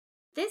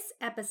This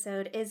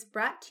episode is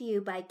brought to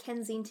you by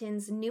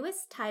Kensington's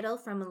newest title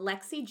from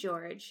Lexi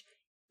George,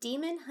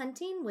 Demon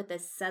Hunting with a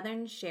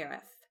Southern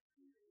Sheriff.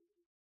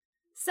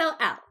 So,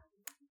 Elle,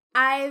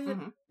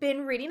 I've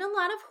been reading a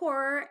lot of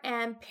horror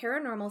and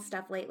paranormal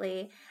stuff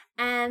lately,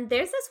 and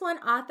there's this one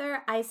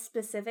author I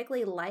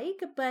specifically like,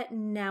 but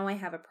now I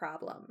have a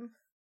problem.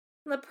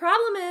 The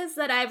problem is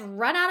that I've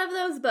run out of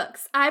those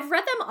books. I've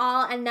read them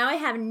all, and now I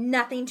have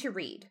nothing to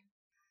read.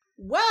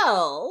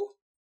 Well,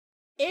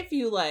 if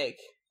you like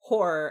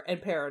horror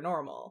and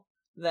paranormal,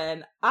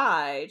 then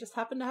I just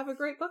happen to have a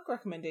great book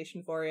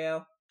recommendation for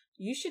you.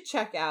 You should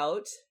check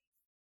out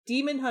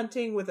Demon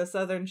Hunting with a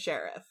Southern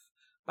Sheriff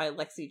by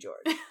Lexi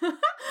George.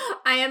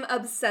 I am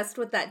obsessed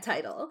with that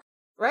title.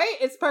 Right?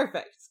 It's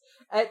perfect.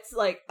 It's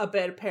like a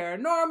bit of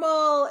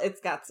paranormal, it's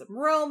got some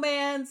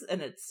romance,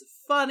 and it's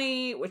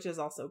funny, which is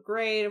also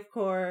great, of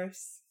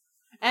course.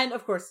 And,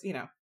 of course, you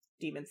know,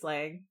 demon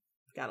slaying.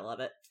 Gotta love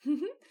it.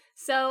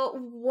 So,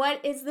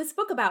 what is this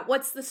book about?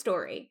 What's the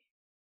story?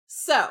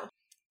 So,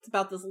 it's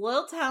about this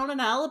little town in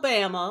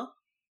Alabama,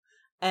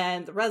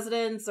 and the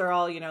residents are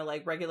all, you know,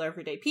 like regular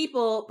everyday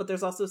people, but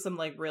there's also some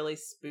like really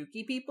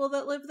spooky people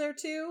that live there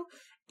too.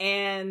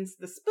 And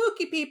the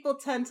spooky people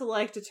tend to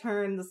like to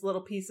turn this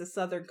little piece of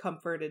Southern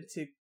comfort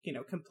into, you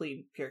know,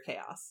 complete pure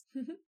chaos.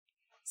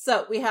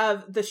 So we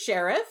have the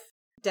sheriff,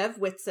 Dev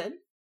Whitson,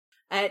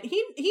 and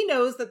he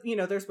knows that, you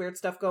know, there's weird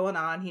stuff going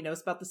on. He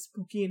knows about the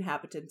spooky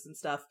inhabitants and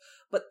stuff.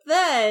 But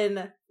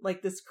then,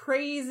 like, this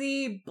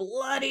crazy,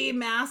 bloody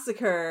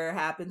massacre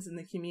happens in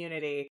the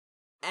community.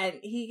 And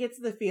he gets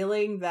the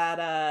feeling that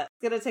it's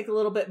going to take a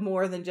little bit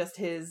more than just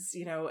his,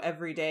 you know,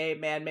 everyday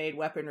man-made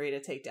weaponry to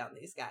take down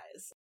these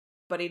guys.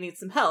 But he needs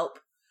some help.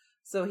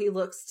 So he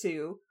looks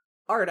to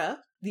Arda,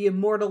 the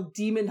immortal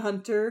demon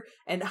hunter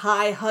and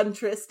high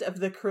huntress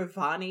of the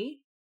Krivani.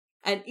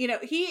 And, you know,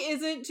 he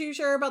isn't too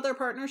sure about their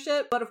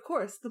partnership, but of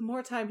course, the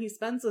more time he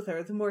spends with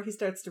her, the more he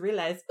starts to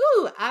realize,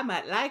 ooh, I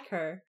might like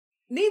her.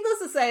 Needless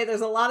to say, there's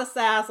a lot of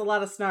sass, a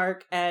lot of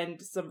snark,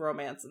 and some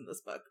romance in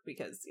this book,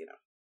 because, you know,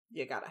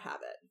 you gotta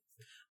have it.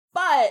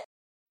 But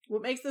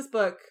what makes this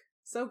book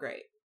so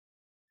great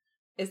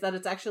is that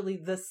it's actually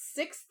the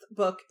 6th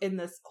book in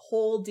this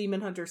whole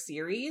Demon Hunter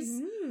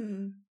series,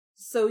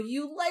 so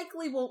you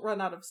likely won't run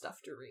out of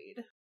stuff to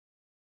read.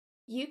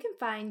 You can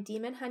find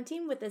Demon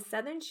Hunting with a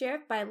Southern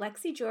Sheriff by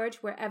Lexi George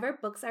wherever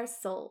books are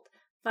sold.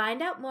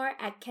 Find out more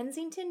at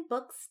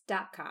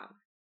kensingtonbooks.com.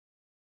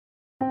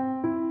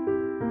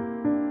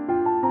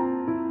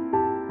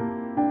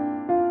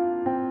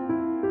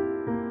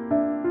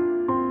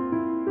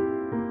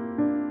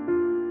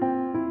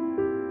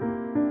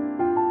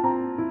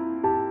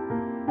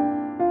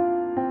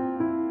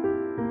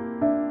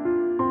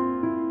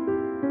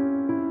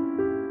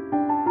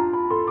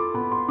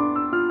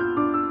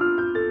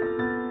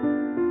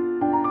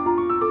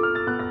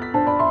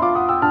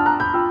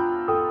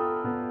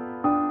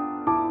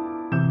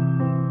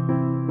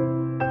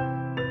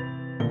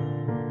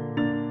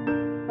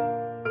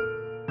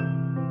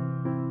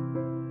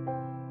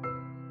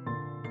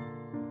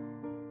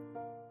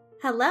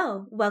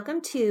 Hello, welcome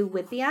to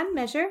With Beyond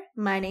Measure.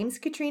 My name's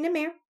Katrina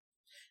Mayer.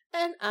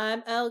 And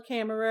I'm Elle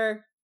Kammerer.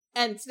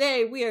 And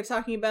today we are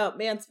talking about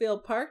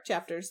Mansfield Park,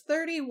 chapters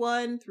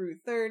 31 through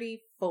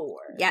 34.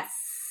 Yes.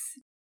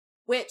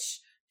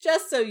 Which,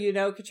 just so you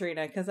know,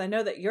 Katrina, because I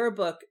know that your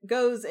book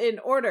goes in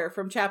order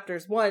from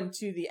chapters 1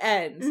 to the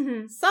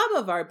end. Some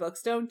of our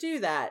books don't do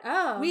that.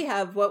 Oh. We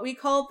have what we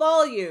call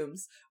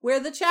volumes,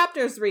 where the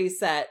chapters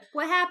reset.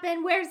 What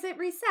happened? Where's it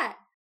reset?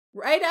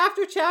 Right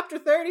after chapter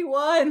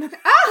 31.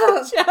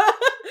 Oh!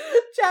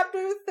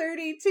 Chapter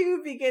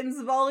 32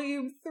 begins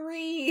volume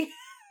 3.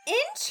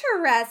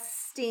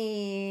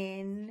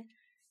 Interesting.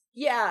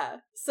 Yeah.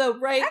 So,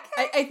 right.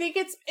 Okay. I think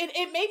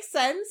it makes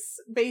sense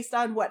based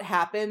on what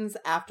happens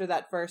after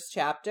that first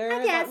chapter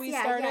that we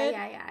started.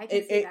 Yeah. I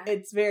can see that.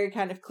 It's very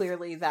kind of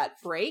clearly that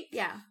break.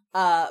 Yeah.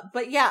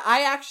 But yeah,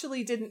 I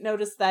actually didn't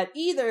notice that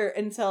either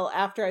until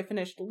after I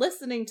finished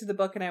listening to the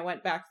book and I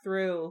went back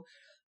through,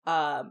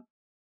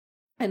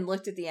 and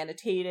looked at the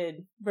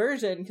annotated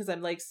version, because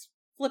I'm like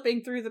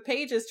flipping through the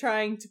pages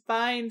trying to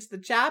find the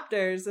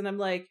chapters, and I'm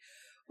like,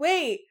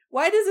 wait,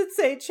 why does it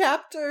say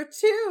chapter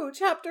 2?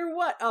 Chapter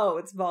what? Oh,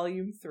 it's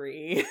volume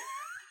 3.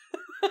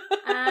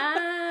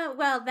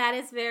 Well, that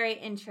is very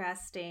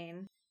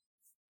interesting.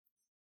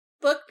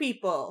 Book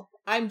people,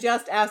 I'm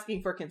just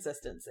asking for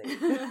consistency.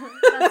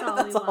 That's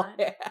all we want.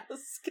 I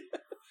ask.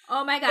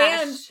 Oh my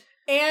gosh.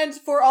 And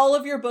for all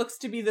of your books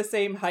to be the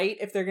same height,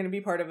 if they're going to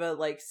be part of a,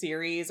 like,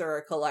 series or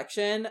a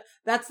collection,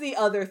 that's the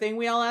other thing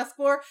we all ask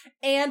for.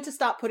 And to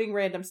stop putting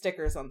random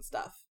stickers on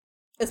stuff.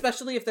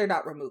 Especially if they're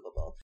not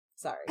removable.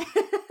 Sorry.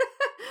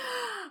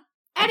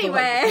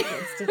 Anyway.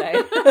 Today.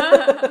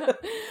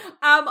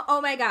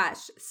 Oh my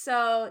gosh.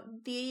 So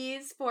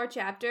these 4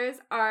 chapters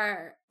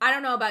are, I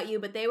don't know about you,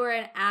 but they were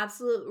an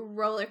absolute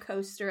roller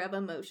coaster of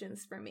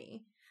emotions for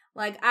me.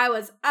 Like, I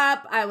was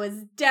up, I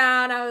was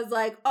down, I was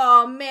like,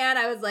 oh man,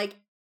 I was like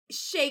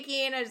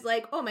shaking, I was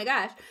like, oh my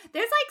gosh.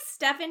 There's like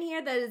stuff in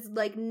here that is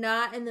like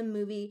not in the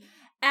movie,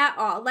 At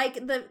all.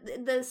 Like,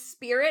 the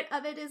spirit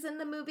of it is in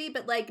the movie,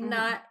 but, like,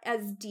 not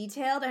as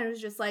detailed. And it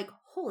was just like,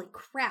 holy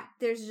crap,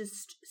 there's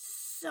just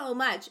so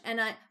much. And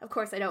of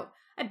course,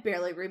 I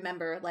barely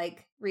remember,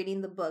 like,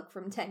 reading the book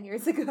from 10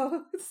 years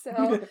ago.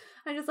 So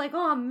I'm just like,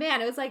 oh,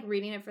 man, it was like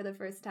reading it for the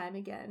first time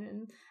again.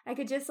 And I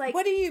could just, like...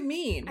 What do you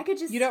mean? I could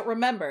just... You don't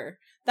remember.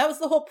 That was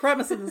the whole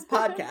premise of this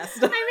podcast.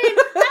 I mean,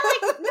 I,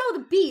 like, know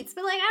the beats,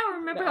 but, like, I don't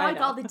remember,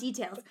 all the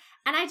details.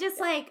 And I just,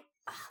 like...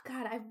 Oh,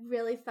 God, I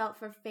really felt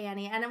for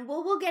Fanny. And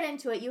we'll get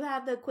into it. You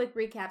have the quick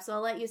recap, so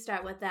I'll let you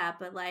start with that.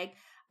 But, like,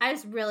 I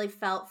just really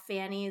felt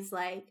Fanny's,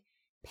 like,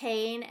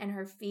 pain and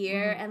her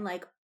fear and,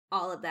 like,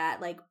 all of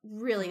that, like,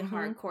 really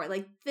hardcore.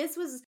 Like, this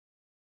was,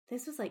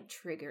 like,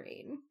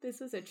 triggering. This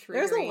was a triggering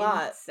There's a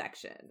lot.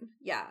 section.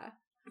 Yeah.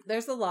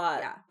 There's a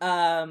lot.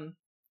 Yeah.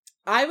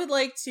 I would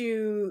like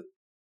to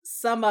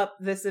sum up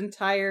this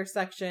entire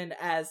section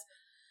as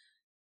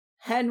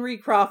Henry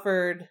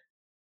Crawford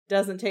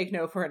doesn't take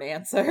no for an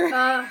answer.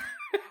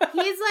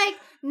 He's like,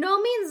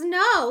 no means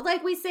no.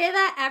 Like, we say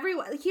that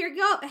everyone. Here you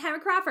go, Henry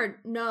Crawford.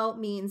 No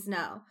means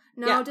no.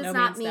 No does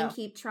not mean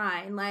keep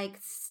trying. Like,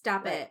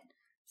 stop it.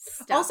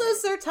 Stop also, it.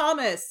 Sir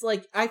Thomas,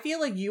 like, I feel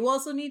like you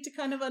also need to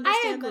kind of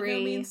understand that no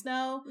means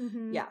no.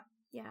 Mm-hmm. Yeah.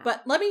 Yeah.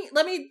 But let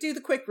me do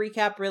the quick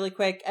recap really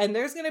quick. And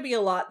there's going to be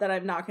a lot that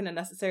I'm not going to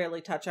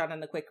necessarily touch on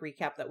in the quick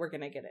recap that we're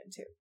going to get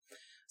into.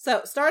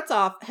 So, starts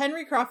off,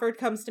 Henry Crawford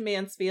comes to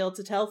Mansfield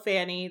to tell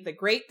Fanny the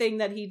great thing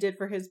that he did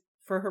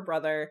for her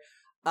brother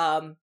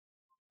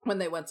when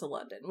they went to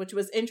London, which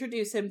was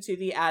introduce him to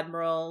the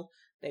Admiral.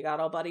 They got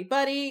all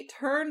buddy-buddy.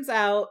 Turns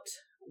out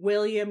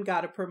William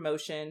got a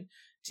promotion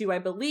to, I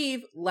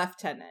believe,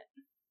 lieutenant.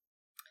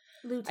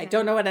 I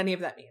don't know what any of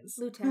that means.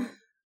 Lieutenant.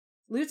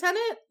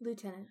 Lieutenant?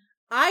 Lieutenant.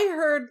 I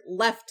heard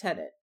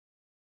lieutenant.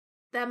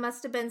 That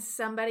must have been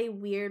somebody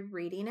weird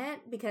reading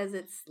it because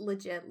it's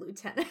legit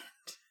lieutenant.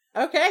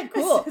 Okay,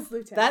 cool.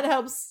 That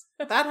helps.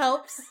 That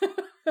helps.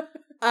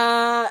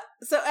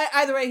 So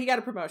either way, he got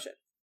a promotion.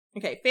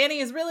 Okay, Fanny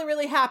is really,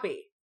 really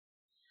happy.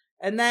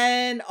 And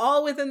then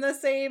all within the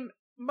same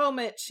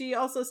moment, she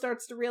also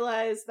starts to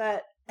realize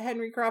that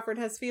Henry Crawford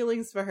has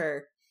feelings for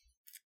her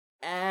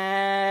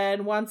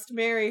and wants to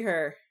marry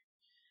her.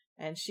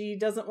 And she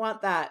doesn't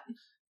want that.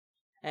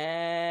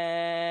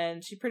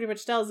 And she pretty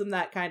much tells him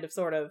that, kind of,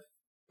 sort of.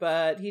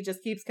 But he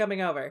just keeps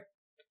coming over.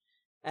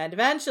 And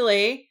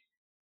eventually,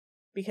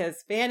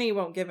 because Fanny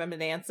won't give him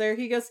an answer,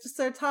 he goes to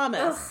Sir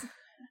Thomas. Ugh.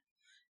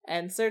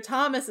 And Sir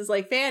Thomas is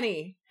like,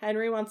 Fanny,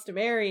 Henry wants to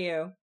marry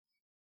you.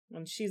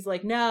 And she's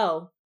like,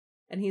 no.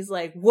 And he's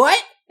like,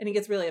 what? And he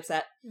gets really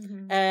upset.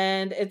 Mm-hmm.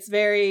 And it's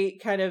very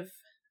kind of,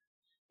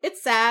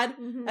 it's sad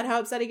at how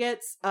upset he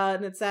gets.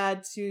 And it's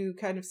sad to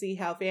kind of see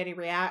how Fanny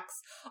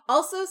reacts.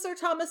 Also, Sir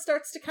Thomas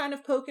starts to kind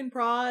of poke and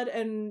prod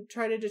and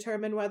try to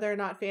determine whether or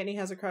not Fanny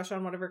has a crush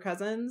on one of her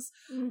cousins.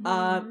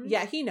 Mm-hmm.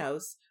 Yeah, he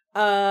knows.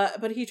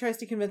 But he tries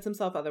to convince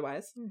himself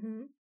otherwise.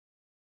 Mm-hmm.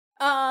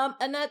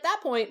 And at that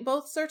point,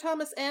 both Sir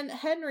Thomas and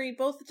Henry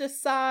both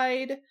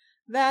decide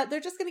that they're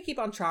just going to keep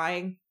on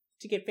trying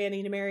to get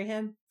Fanny to marry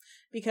him.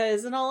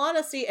 Because in all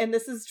honesty, and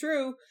this is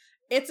true,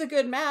 it's a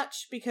good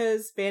match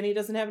because Fanny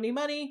doesn't have any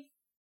money.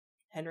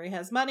 Henry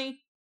has money.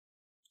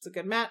 It's a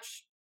good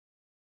match,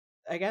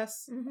 I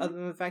guess, other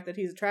than the fact that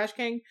he's a trash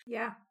king.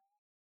 Yeah.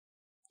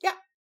 Yeah.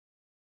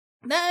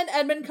 Then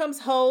Edmund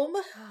comes home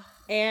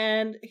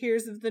and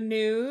hears of the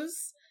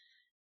news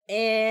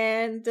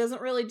and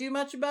doesn't really do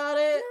much about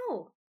it.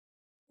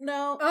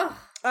 No.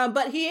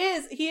 But he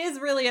is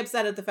really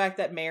upset at the fact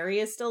that Mary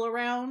is still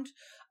around,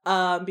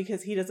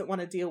 because he doesn't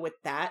want to deal with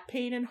that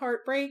pain and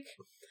heartbreak,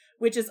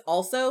 which is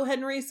also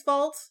Henry's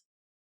fault.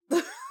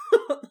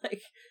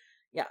 Like,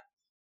 yeah.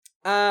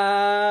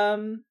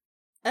 And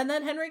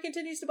then Henry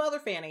continues to bother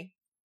Fanny.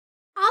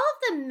 All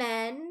of the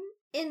men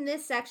in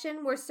this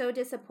section were so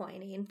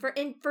disappointing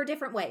for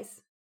different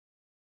ways.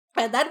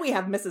 And then we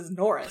have Mrs.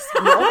 Norris.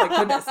 Oh my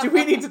goodness. Do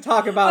we need to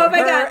talk about her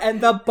God. And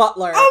the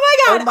butler?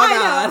 Oh my God.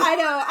 I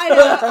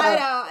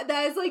know.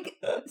 That is like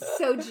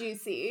so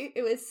juicy.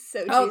 It was so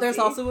juicy. Oh, there's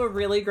also a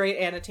really great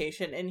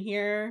annotation in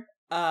here.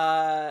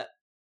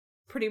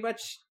 Pretty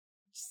much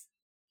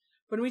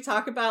when we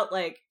talk about,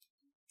 like,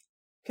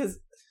 because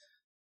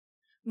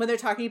when they're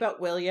talking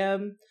about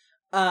William,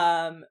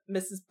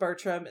 Mrs.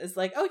 Bertram is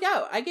like, oh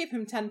yeah, I gave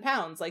him 10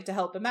 pounds, like, to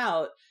help him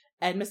out.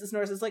 And Mrs.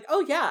 Norris is like,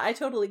 oh yeah, I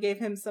totally gave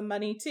him some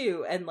money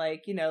too. And,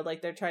 like, you know,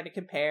 like, they're trying to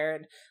compare,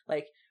 and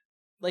like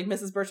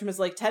Mrs. Bertram is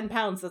like, 10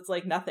 pounds, that's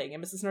like nothing.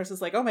 And Mrs. Norris is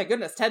like, oh my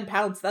goodness, 10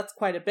 pounds, that's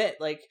quite a bit.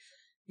 Like,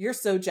 you're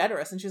so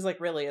generous. And she's like,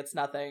 really, it's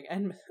nothing.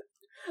 And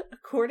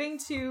according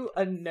to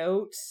a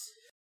note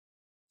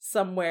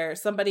somewhere,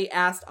 somebody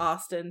asked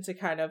Austen to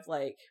kind of,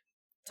 like,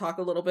 talk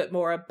a little bit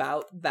more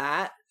about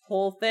that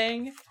whole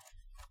thing.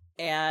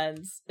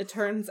 And it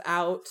turns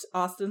out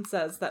Austen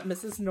says that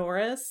Mrs.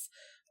 Norris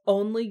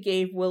only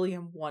gave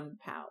William 1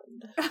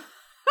 pound.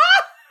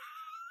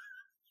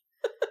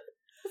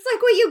 It's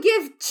like what you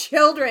give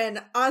children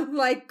on,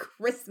 like,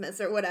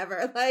 Christmas or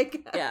whatever.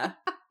 Like, yeah.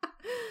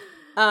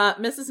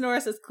 Mrs.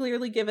 Norris is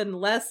clearly given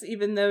less,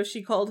 even though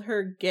she called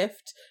her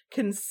gift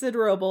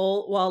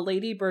considerable, while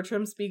Lady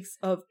Bertram speaks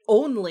of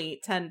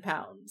only £10.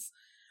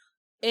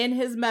 In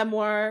his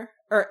memoir,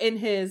 or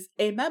in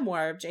A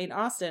Memoir of Jane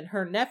Austen,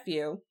 her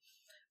nephew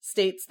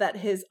states that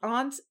his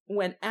aunt,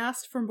 when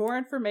asked for more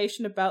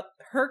information about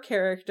her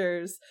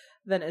characters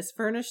than is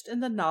furnished in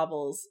the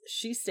novels,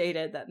 she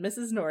stated that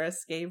Mrs.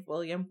 Norris gave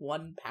William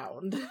 £1.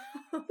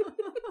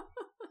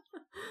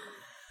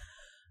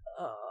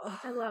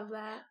 I love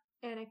that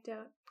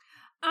anecdote.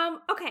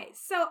 Okay,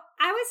 so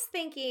I was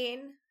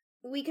thinking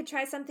we could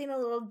try something a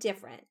little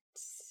different.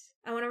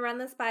 I want to run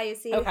this by you,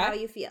 see how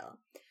you feel.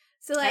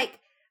 So, like,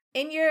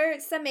 in your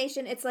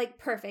summation, it's, like,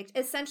 perfect.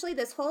 Essentially,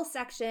 this whole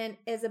section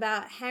is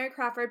about Henry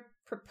Crawford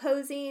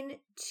proposing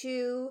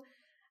to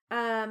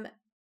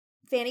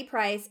Fanny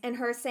Price and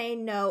her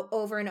saying no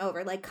over and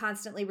over, like,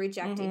 constantly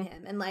rejecting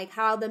him. And, like,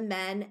 how the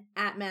men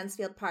at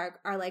Mansfield Park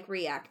are, like,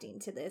 reacting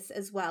to this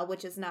as well,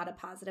 which is not a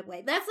positive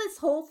way. That's this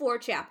whole 4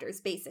 chapters,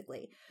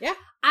 basically. Yeah.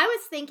 I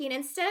was thinking,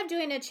 instead of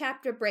doing a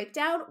chapter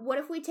breakdown, what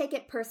if we take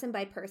it person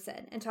by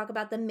person and talk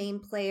about the main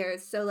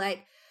players? So,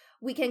 like,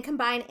 we can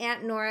combine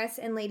Aunt Norris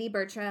and Lady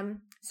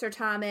Bertram, Sir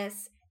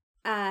Thomas,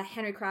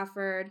 Henry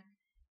Crawford,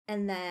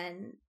 and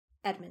then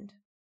Edmund.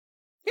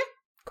 Yeah.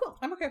 Cool.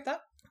 I'm okay with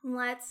that.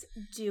 Let's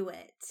do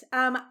it.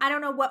 I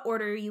don't know what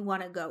order you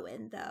want to go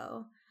in,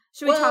 though.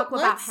 Should we talk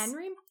about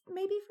Henry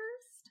maybe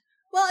first?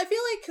 Well, I feel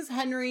like because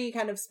Henry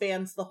kind of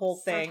spans the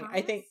whole thing, Sir Thomas?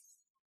 I think.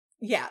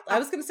 Yeah, I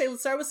was going to say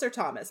let's start with Sir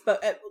Thomas,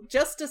 but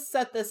just to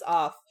set this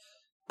off,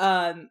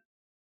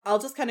 I'll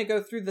just kind of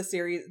go through the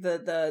series,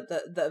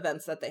 the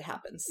events that they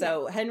happen.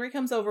 So Henry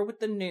comes over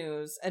with the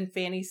news, and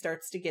Fanny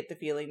starts to get the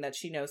feeling that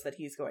she knows that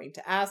he's going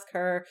to ask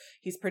her.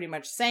 He's pretty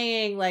much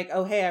saying, like,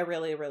 oh, hey, I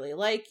really, really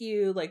like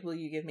you. Like, will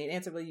you give me an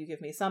answer? Will you give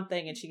me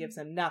something? And she gives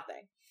him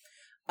nothing.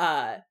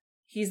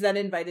 He's then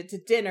invited to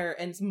dinner,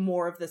 and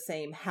more of the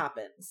same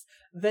happens.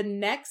 The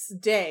next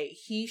day,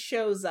 he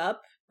shows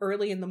up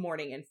early in the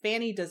morning, and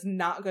Fanny does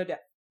not go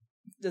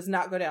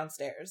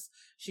downstairs.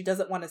 She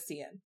doesn't want to see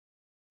him.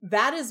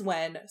 That is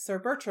when Sir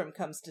Bertram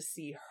comes to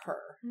see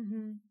her.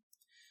 Mm-hmm.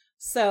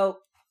 So,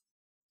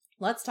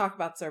 let's talk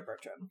about Sir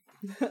Bertram.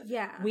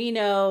 Yeah. We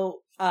know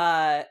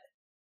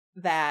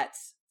that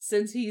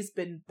since he's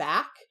been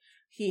back,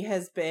 he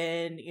has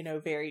been,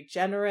 very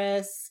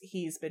generous.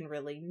 He's been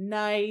really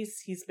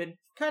nice. He's been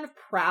kind of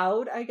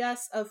proud, I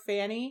guess, of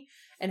Fanny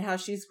and how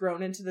she's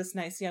grown into this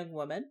nice young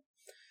woman.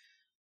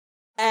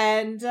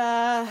 And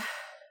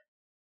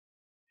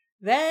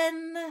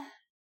then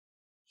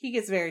he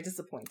gets very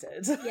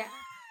disappointed. Yeah.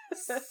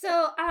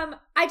 So,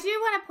 I do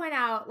want to point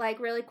out, like,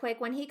 really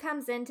quick, when he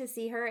comes in to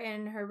see her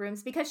in her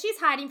rooms, because she's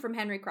hiding from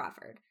Henry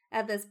Crawford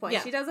at this point.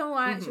 Yeah. She doesn't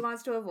want, she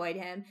wants to avoid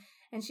him,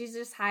 and she's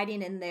just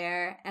hiding in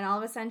there, and all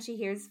of a sudden she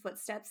hears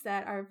footsteps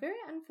that are very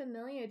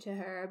unfamiliar to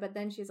her, but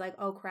then she's like,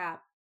 oh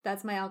crap,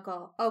 that's my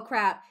uncle. Oh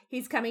crap,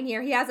 he's coming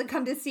here. He hasn't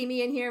come to see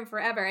me in here in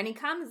forever. And he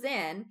comes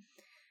in,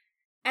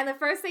 and the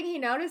first thing he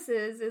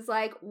notices is,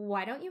 like,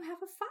 why don't you have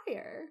a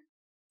fire?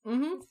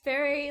 Mm-hmm. He's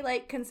very,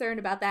 like, concerned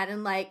about that,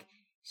 and, like,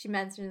 she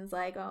mentions,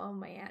 like, oh,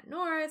 my Aunt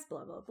Norris,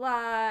 blah, blah,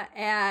 blah.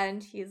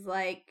 And he's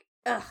like,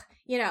 ugh,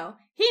 he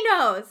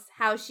knows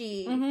how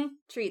she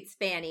treats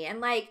Fanny. And,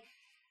 like,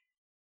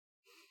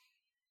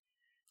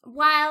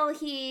 while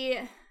he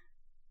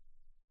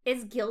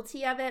is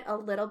guilty of it a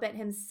little bit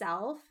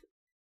himself,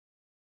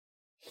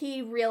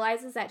 he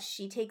realizes that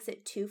she takes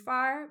it too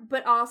far.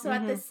 But also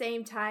at the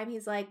same time,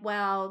 he's like,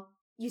 well,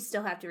 you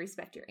still have to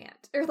respect your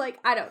aunt. Or, like,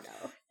 I don't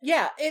know.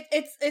 Yeah,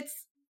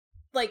 it's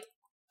like,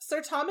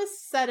 Sir Thomas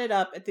set it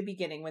up at the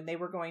beginning when they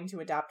were going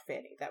to adopt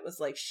Fanny. That was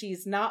like,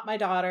 she's not my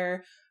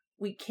daughter.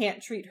 We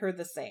can't treat her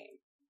the same.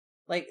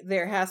 Like,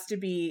 there has to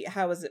be,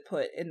 how is it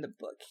put in the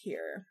book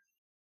here?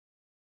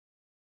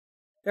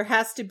 There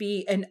has to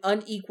be an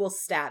unequal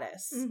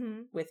status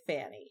with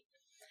Fanny.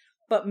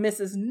 But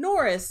Mrs.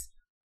 Norris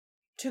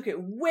took it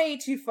way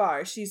too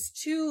far. She's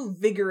too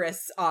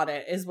vigorous on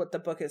it, is what the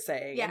book is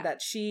saying. Yeah. And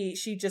that she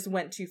just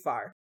went too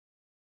far.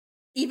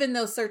 Even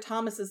though Sir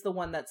Thomas is the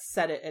one that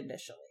said it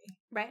initially.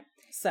 Right.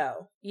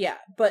 So, yeah.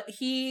 But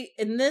he,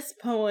 in this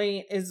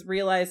point, is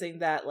realizing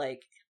that,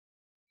 like,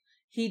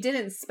 he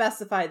didn't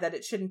specify that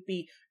it shouldn't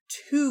be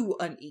too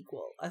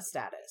unequal a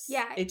status.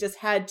 Yeah. It just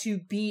had to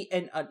be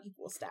an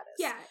unequal status.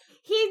 Yeah.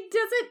 He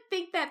doesn't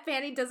think that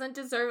Fanny doesn't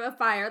deserve a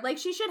fire. Like,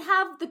 she should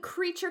have the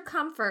creature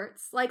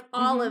comforts, like,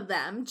 all of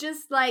them.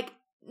 Just, like,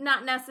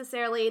 not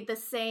necessarily the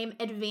same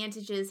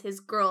advantages his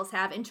girls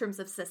have in terms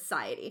of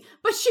society.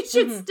 But she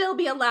should still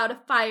be allowed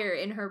a fire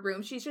in her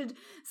room. She should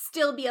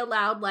still be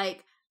allowed,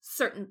 like,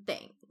 certain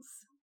things.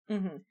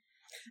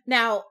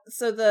 Now,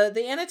 so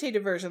the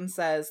annotated version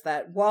says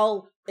that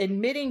while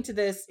admitting to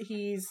this,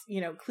 he's,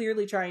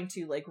 clearly trying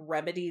to, like,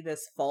 remedy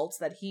this fault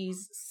that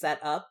he's set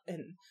up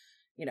and,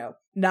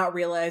 not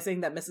realizing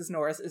that Mrs.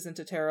 Norris isn't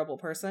a terrible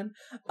person.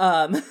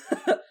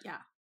 Yeah.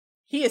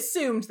 He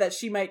assumed that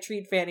she might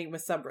treat Fanny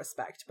with some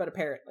respect, but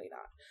apparently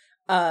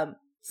not.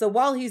 So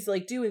while he's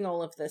like doing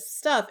all of this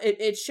stuff,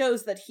 it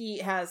shows that he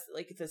has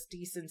like this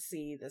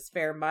decency, this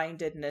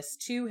fair-mindedness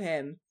to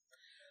him.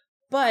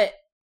 But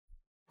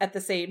at the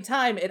same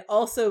time, it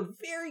also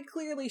very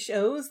clearly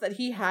shows that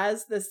he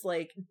has this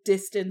like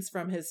distance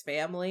from his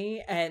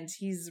family, and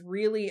he's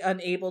really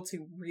unable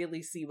to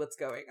really see what's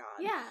going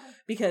on. Yeah.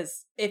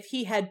 Because if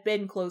he had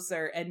been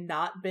closer and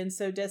not been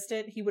so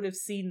distant, he would have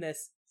seen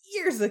this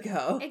years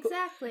ago.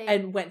 Exactly.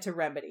 And went to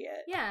remedy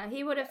it. Yeah,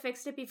 he would have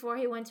fixed it before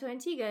he went to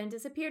Antigua and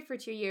disappeared for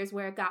 2 years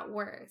where it got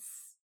worse.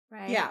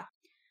 Right? Yeah.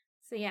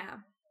 So yeah.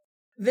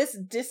 This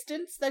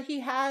distance that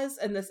he has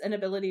and this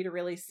inability to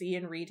really see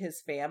and read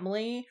his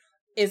family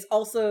is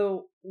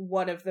also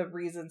one of the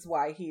reasons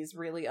why he's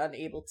really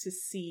unable to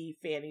see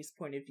Fanny's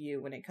point of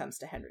view when it comes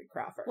to Henry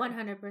Crawford.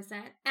 100%.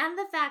 And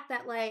the fact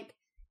that, like,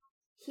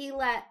 he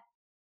let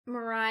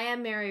Mariah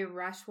marry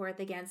Rushworth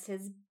against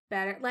his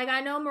better... Like,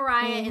 I know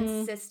Mariah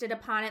insisted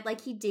upon it.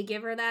 Like, he did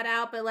give her that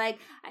out. But, like,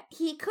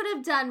 he could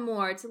have done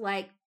more to,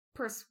 like,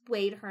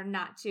 persuade her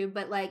not to.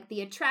 But, like,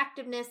 the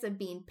attractiveness of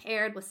being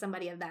paired with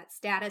somebody of that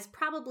status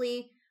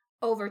probably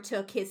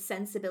overtook his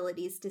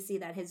sensibilities to see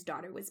that his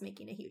daughter was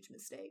making a huge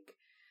mistake.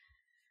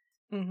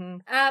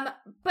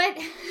 But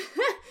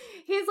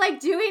he's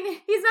like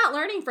he's not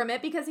learning from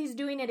it because he's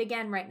doing it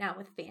again right now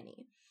with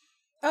Fanny.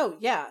 Oh,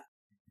 yeah.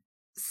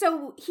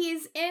 So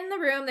he's in the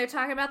room, they're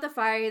talking about the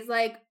fire, he's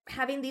like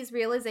having these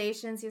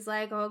realizations, he's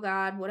like, oh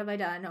God, what have I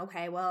done?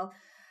 Okay, well,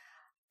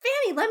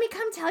 Fanny, let me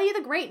come tell you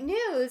the great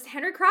news.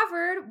 Henry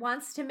Crawford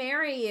wants to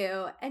marry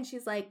you. And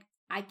she's like,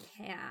 I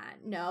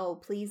can't. No,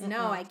 please,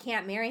 no, I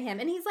can't marry him.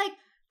 And he's like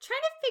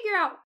trying to figure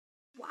out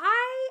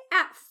why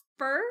at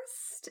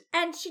first.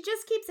 And she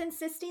just keeps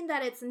insisting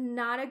that it's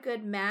not a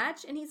good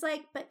match. And he's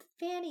like, but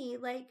Fanny,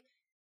 like,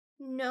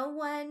 no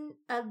one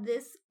of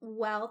this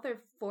wealth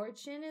or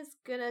fortune is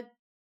gonna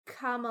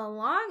come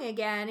along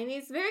again. And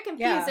he's very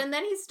confused. Yeah. And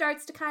then he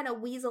starts to kind of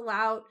weasel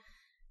out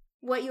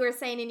what you were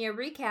saying in your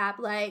recap,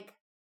 like,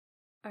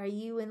 are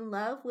you in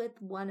love with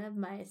one of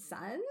my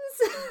sons?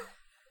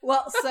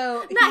 Well,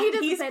 so No, he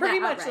doesn't he's say pretty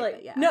that much outright, like,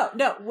 but yeah.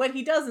 no, what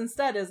he does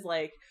instead is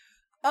like,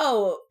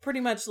 oh, pretty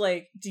much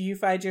like, do you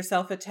find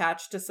yourself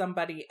attached to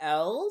somebody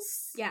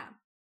else? Yeah.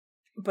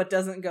 But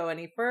doesn't go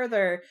any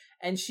further.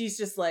 And she's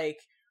just like,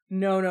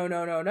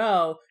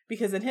 no.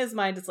 Because in his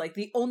mind, it's like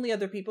the only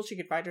other people she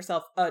could find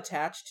herself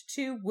attached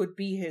to would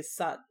be his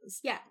sons.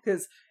 Yeah.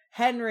 Because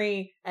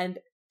Henry and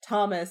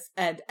Thomas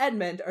and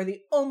Edmund are the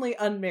only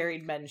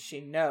unmarried men she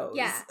knows.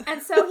 Yeah.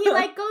 And so he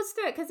like goes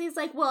through it because he's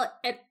like, well,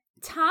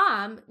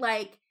 Tom,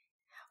 like,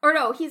 or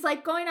no, he's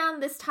like going on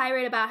this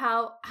tirade about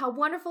how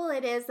wonderful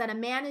it is that a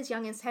man as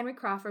young as Henry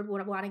Crawford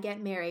would want to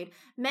get married.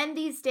 Men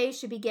these days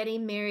should be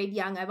getting married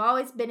young. I've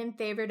always been in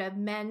favor of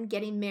men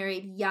getting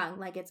married young.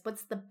 Like, it's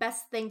what's the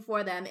best thing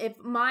for them. If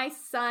my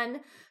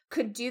son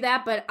could do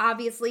that, but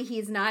obviously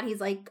he's not.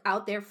 He's like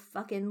out there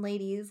fucking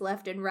ladies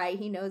left and right.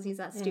 He knows he's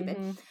not stupid.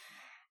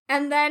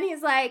 And then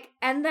he's like,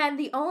 and then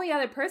the only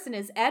other person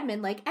is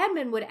Edmund. Like,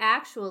 Edmund would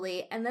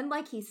actually, and then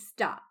like he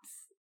stops.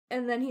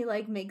 And then he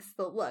like makes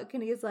the look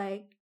and he's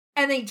like,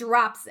 and he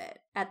drops it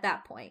at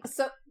that point.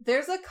 So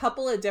there's a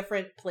couple of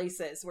different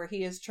places where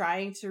he is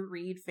trying to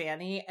read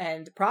Fanny,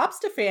 and props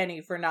to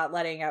Fanny for not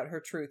letting out her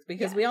truth,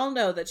 because we all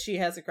know that she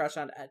has a crush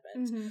on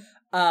Edmund.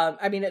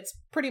 I mean, it's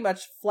pretty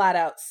much flat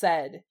out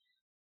said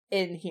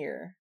in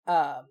here.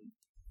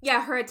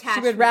 Yeah, her attachment.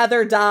 She would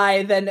rather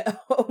die than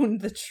own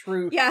the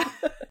truth. Yeah,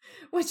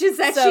 which is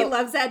that she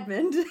loves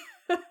Edmund.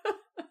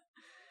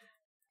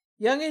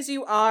 Young as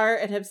you are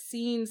and have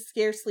seen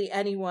scarcely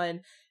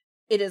anyone,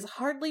 it is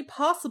hardly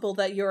possible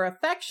that your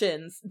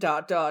affections, ...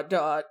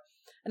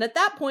 And at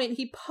that point,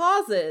 he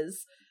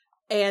pauses,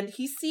 and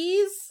he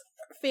sees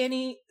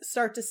Fanny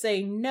start to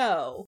say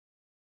no,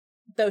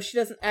 though she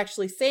doesn't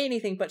actually say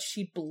anything, but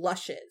she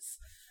blushes.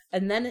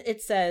 And then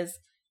it says,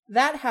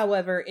 that,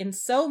 however, in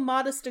so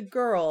modest a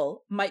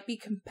girl, might be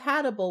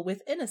compatible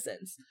with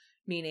innocence,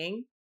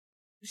 meaning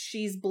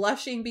she's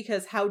blushing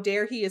because how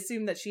dare he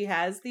assume that she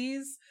has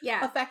these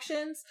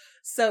affections.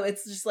 So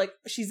it's just like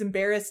she's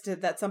embarrassed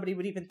that somebody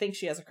would even think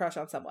she has a crush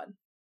on someone.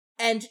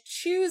 And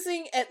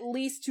choosing at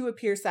least to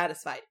appear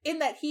satisfied, in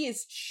that he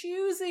is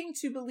choosing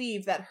to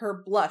believe that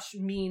her blush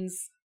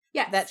means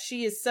that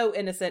she is so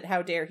innocent.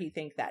 How dare he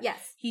think that?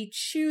 Yes. He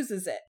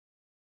chooses it.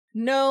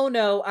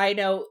 No, I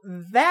know.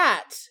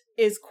 That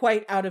is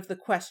quite out of the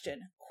question.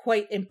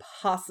 Quite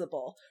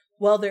impossible.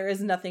 Well, there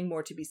is nothing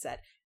more to be said.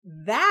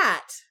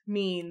 That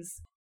means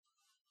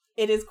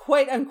it is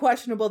quite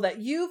unquestionable that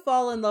you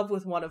fall in love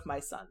with one of my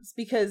sons,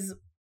 because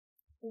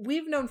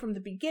we've known from the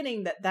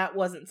beginning that that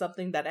wasn't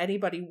something that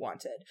anybody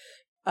wanted.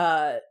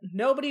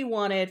 Nobody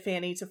wanted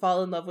Fanny to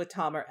fall in love with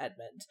Tom or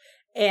Edmund.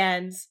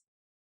 And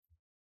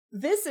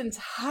this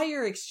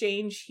entire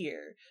exchange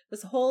here,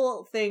 this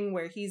whole thing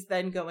where he's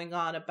then going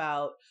on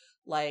about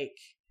like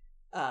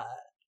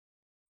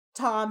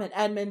Tom and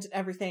Edmund and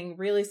everything,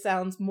 really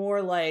sounds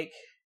more like,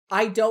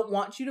 I don't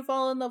want you to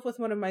fall in love with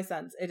one of my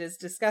sons. It is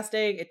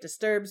disgusting. It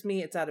disturbs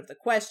me. It's out of the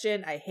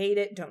question. I hate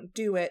it. Don't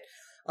do it.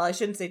 Well, I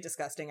shouldn't say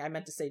disgusting. I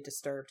meant to say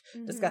disturbed.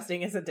 Mm-hmm.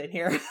 Disgusting isn't in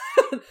here.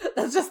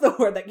 That's just the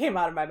word that came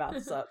out of my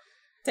mouth. So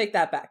take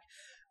that back.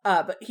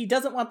 But he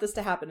doesn't want this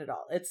to happen at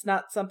all. It's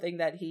not something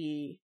that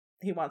he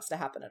wants to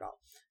happen at all.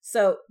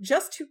 So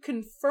just to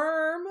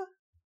confirm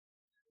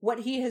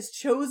what he has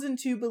chosen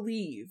to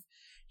believe,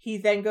 he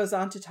then goes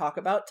on to talk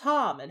about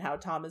Tom and how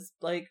Tom is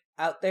like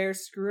out there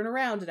screwing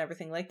around and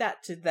everything like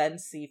that, to then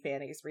see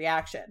Fanny's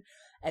reaction.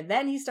 And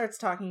then he starts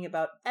talking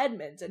about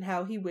Edmund and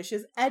how he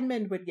wishes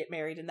Edmund would get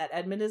married and that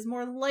Edmund is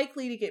more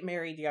likely to get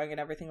married young and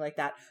everything like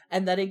that.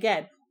 And then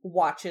again,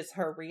 watches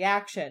her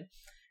reaction.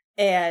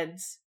 And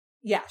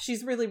yeah,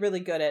 she's really, really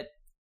good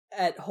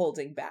at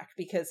holding back,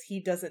 because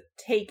he doesn't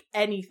take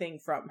anything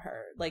from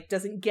her, like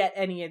doesn't get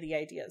any of the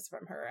ideas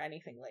from her or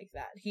anything like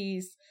that.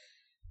 He's,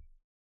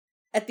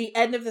 at the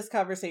end of this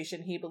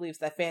conversation, he believes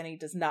that Fanny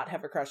does not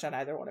have a crush on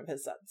either one of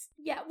his sons.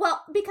 Yeah,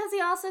 well, because he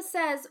also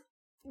says,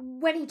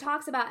 when he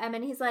talks about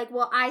Edmund, he's like,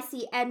 well, I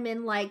see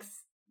Edmund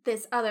likes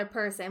this other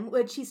person,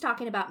 which he's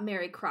talking about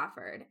Mary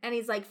Crawford. And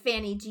he's like,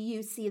 Fanny, do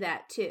you see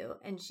that too?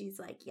 And she's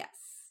like, yes.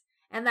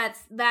 And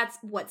that's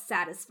what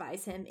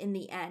satisfies him in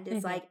the end,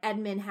 is like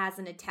Edmund has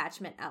an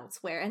attachment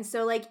elsewhere. And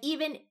so like,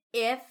 even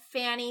if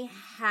Fanny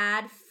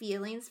had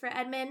feelings for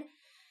Edmund,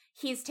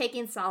 he's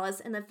taking solace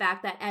in the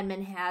fact that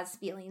Edmund has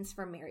feelings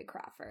for Mary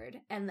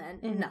Crawford, and then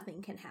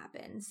nothing can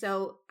happen.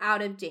 So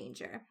out of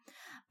danger.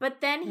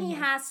 But then he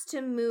has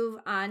to move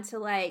on to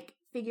like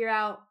figure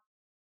out,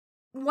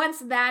 once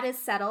that is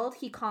settled,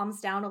 he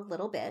calms down a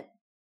little bit.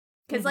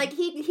 Because like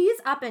he's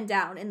up and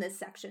down in this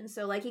section.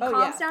 So like he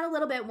calms down a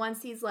little bit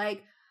once he's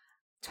like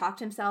talked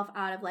himself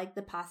out of like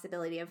the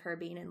possibility of her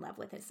being in love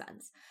with his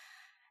sons.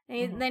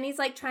 And then he's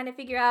like trying to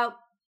figure out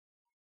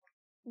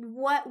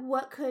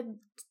what could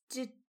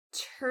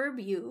deter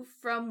you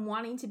from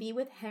wanting to be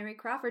with Henry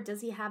Crawford.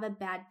 Does he have a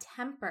bad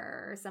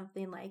temper or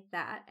something like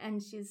that?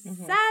 And she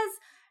says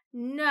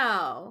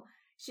no.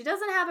 She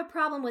doesn't have a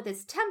problem with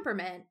his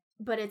temperament,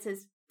 but it's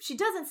his, she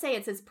doesn't say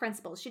it's his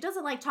principles. She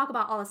doesn't like talk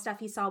about all the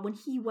stuff he saw when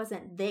he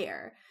wasn't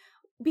there,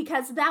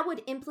 because that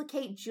would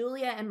implicate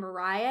Julia and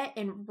Mariah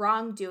in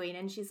wrongdoing.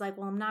 And she's like,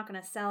 well, I'm not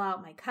going to sell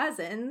out my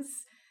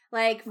cousins.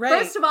 Like,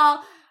 first of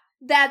all,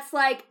 that's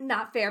like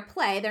not fair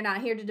play. They're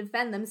not here to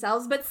defend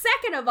themselves. But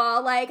second of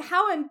all, like,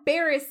 how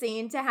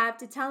embarrassing to have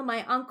to tell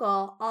my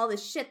uncle all the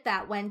shit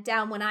that went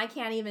down when I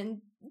can't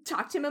even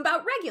talk to him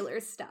about regular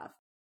stuff.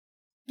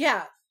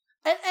 Yeah.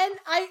 And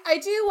I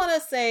do want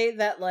to say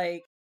that,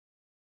 like,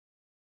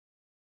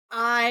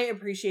 I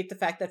appreciate the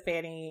fact that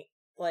Fanny,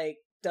 like,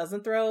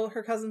 doesn't throw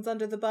her cousins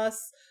under the bus,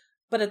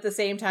 but at the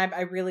same time,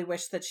 I really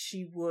wish that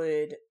she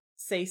would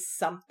say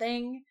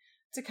something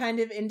to kind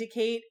of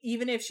indicate,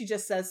 even if she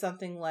just says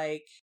something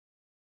like,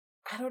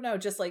 I don't know,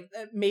 just like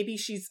maybe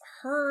she's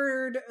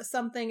heard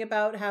something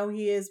about how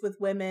he is with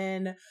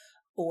women,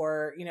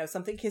 or, you know,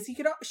 something, because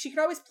she could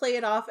always play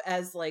it off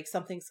as like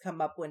something's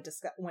come up when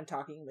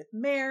talking with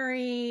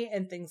Mary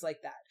and things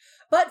like that.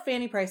 But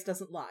Fanny Price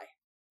doesn't lie.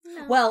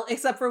 No. Well,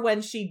 except for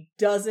when she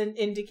doesn't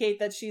indicate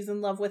that she's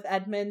in love with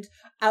Edmund.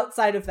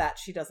 Outside of that,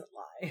 she doesn't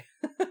lie.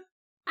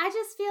 I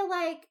just feel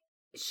like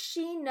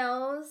she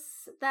knows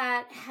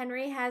that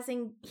Henry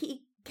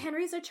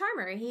Henry's a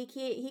charmer.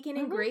 He can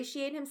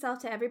ingratiate himself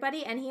to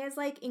everybody, and he has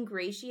like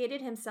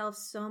ingratiated himself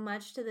so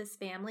much to this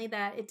family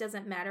that it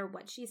doesn't matter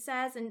what she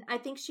says. And I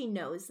think she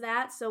knows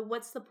that. So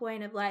what's the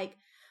point of like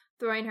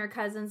throwing her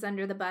cousins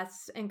under the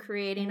bus and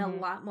creating a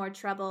lot more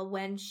trouble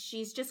when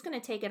she's just going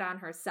to take it on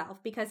herself,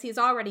 because he's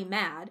already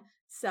mad.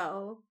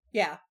 So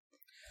yeah.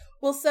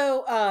 Well,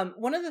 so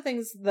one of the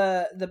things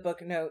the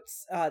book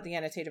notes, the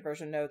annotated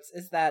version notes,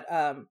 is that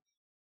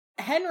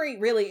Henry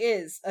really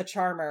is a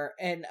charmer,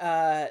 and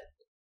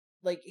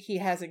like he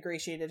has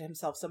ingratiated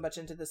himself so much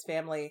into this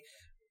family,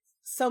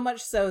 so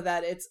much so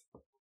that it's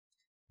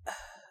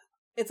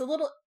a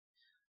little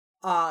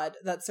odd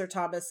that Sir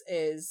Thomas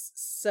is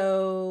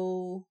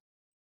so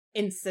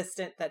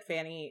insistent that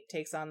Fanny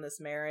takes on this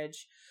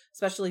marriage,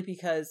 especially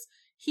because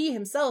he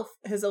himself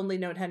has only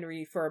known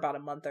Henry for about a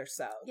month or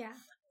so. Yeah.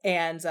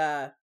 And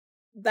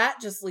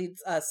that just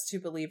leads us to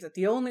believe that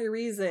the only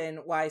reason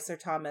why Sir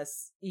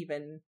Thomas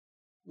even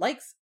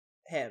likes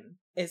him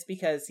is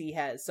because he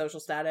has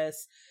social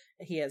status,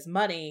 he has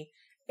money,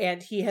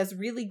 and he has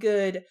really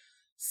good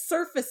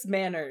surface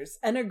manners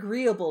and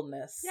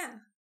agreeableness. Yeah.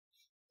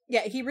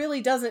 Yeah, he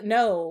really doesn't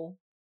know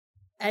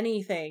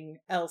anything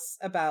else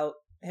about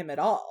him at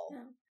all.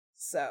 No.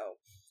 So,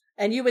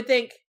 and you would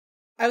think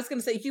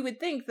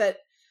that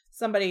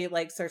somebody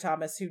like Sir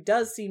Thomas, who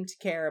does seem to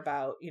care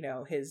about, you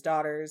know, his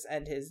daughters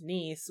and his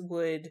niece,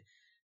 would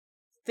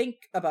think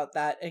about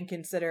that and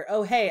consider,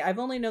 oh, hey, I've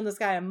only known this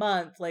guy a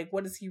month. Like,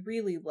 what is he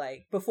really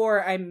like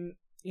before I'm,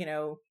 you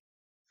know,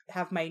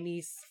 have my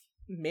niece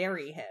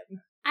marry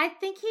him? I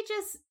think he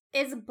just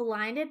is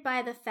blinded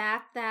by the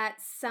fact that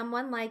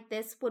someone like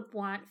this would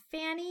want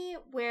Fanny,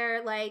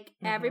 where like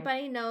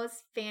everybody knows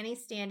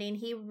Fanny's standing.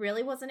 He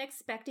really wasn't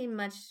expecting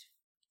much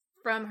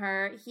from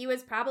her. He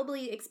was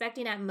probably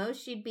expecting at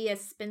most she'd be a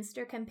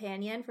spinster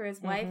companion for his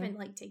wife and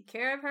like take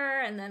care of her,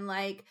 and then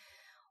like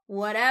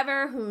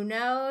whatever, who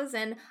knows?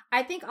 And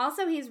I think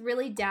also he's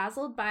really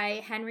dazzled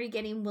by Henry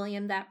getting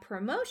William that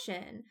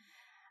promotion.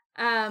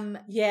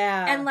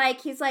 Yeah. And,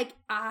 like, he's like,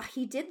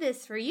 he did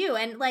this for you.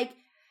 And, like,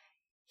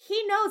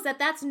 he knows that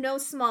that's no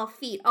small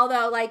feat.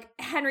 Although, like,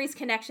 Henry's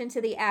connection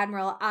to the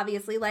Admiral,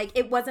 obviously, like,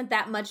 it wasn't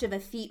that much of a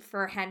feat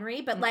for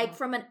Henry. But, like,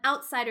 from an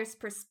outsider's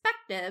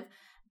perspective,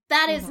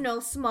 that is no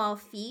small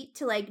feat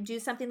to, like, do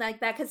something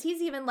like that. Because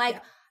he's even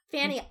like,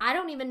 Fanny, I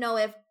don't even know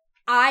if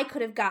I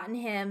could have gotten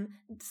him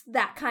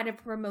that kind of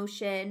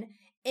promotion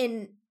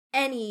in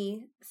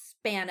any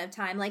span of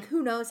time. Like,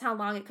 who knows how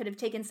long it could have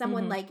taken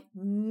someone like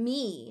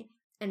me.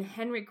 And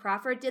Henry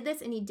Crawford did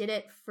this, and he did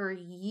it for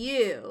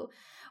you.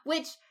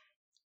 Which,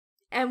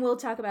 and we'll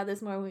talk about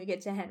this more when we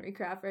get to Henry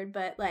Crawford,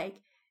 but,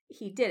 like,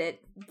 he did it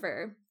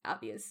for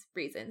obvious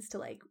reasons to,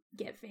 like,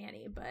 get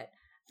Fanny, but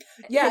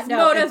his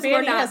motives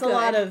were not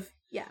good.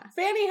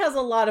 Fanny has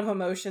a lot of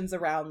emotions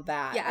around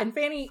that. Yeah. And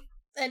Fanny,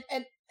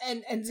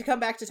 and to come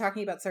back to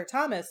talking about Sir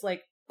Thomas,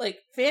 like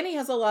Fanny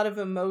has a lot of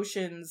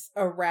emotions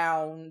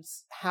around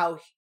how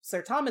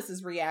Sir Thomas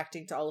is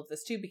reacting to all of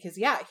this too, because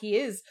he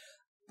is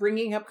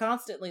bringing up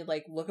constantly,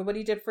 like, look at what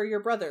he did for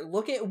your brother.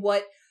 Look at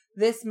what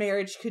this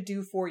marriage could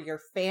do for your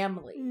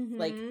family.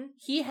 Like,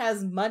 he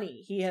has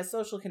money. He has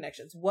social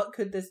connections. What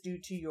could this do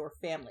to your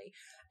family?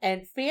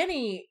 And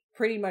Fanny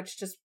pretty much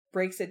just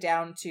breaks it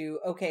down to,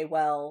 okay,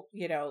 well,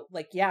 you know,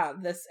 like,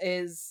 this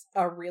is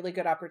a really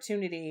good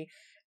opportunity.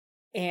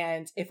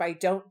 And if I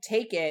don't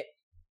take it,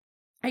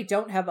 I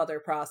don't have other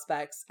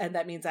prospects. And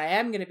that means I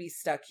am going to be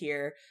stuck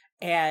here.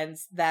 And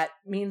that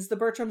means the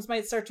Bertrams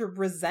might start to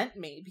resent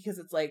me, because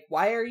it's like,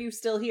 why are you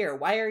still here?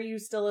 Why are you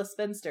still a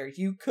spinster?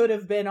 You could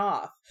have been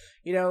off,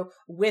 you know,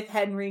 with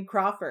Henry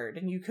Crawford,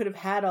 and you could have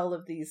had all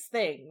of these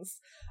things.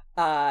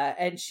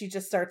 And she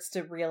just starts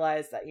to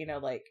realize that, you know,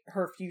 like,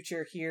 her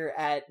future here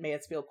at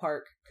Mansfield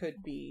Park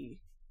could be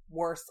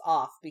worse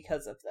off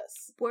because of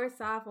this. Worse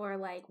off, or,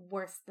 like,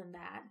 worse than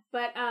that.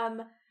 But,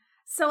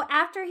 so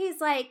after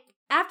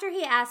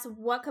he asks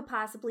what could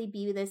possibly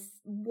be this,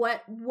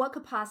 what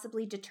could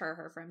possibly deter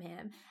her from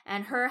him,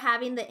 and her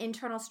having the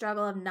internal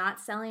struggle of not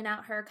selling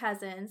out her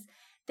cousins,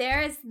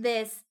 there is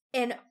this,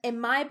 in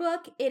my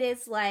book, it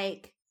is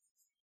like,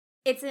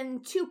 it's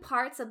in two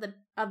parts of the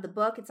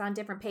book. It's on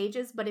different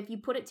pages, but if you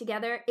put it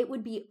together, it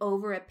would be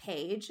over a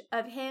page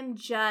of him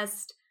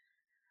just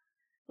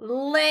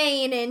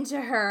laying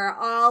into her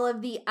all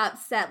of the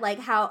upset, like,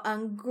 how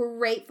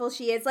ungrateful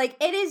she is. Like,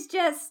 it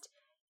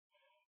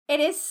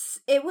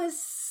was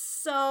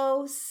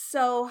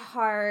so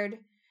hard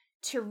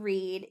to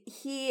read.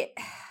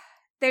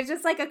 There's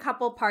just, like, a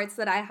couple parts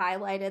that I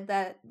highlighted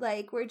that,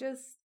 like, were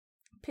just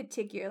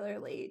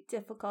particularly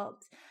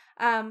difficult.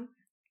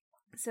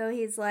 So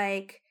he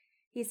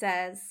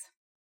says,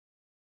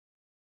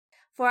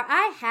 "For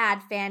I had,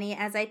 Fanny,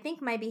 as I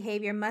think my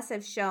behavior must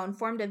have shown,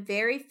 formed a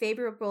very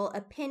favorable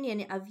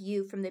opinion of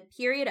you from the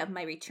period of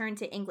my return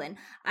to England.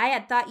 I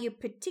had thought you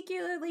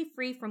particularly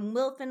free from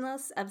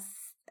willfulness of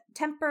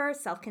temper,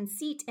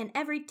 self-conceit, and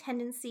every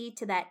tendency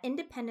to that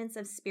independence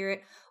of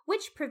spirit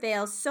which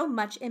prevails so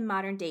much in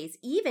modern days,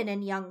 even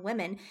in young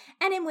women,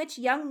 and in which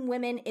young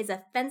women is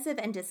offensive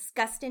and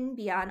disgusting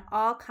beyond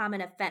all common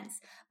offense.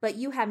 But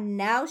you have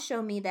now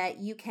shown me that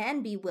you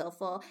can be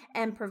willful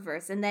and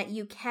perverse, and that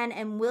you can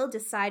and will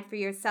decide for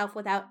yourself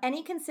without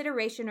any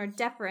consideration or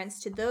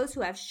deference to those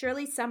who have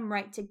surely some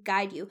right to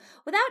guide you,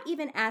 without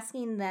even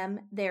asking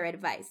them their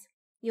advice.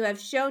 You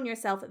have shown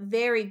yourself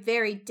very,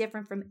 very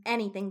different from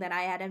anything that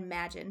I had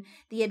imagined.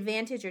 The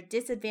advantage or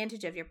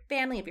disadvantage of your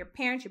family, of your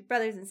parents, your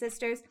brothers and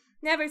sisters,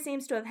 never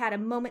seems to have had a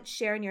moment's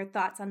share in your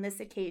thoughts on this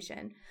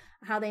occasion.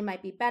 How they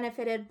might be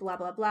benefited, blah,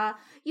 blah, blah.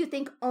 You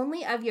think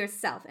only of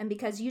yourself, and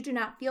because you do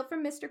not feel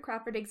from Mr.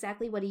 Crawford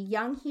exactly what a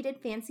young, heated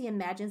fancy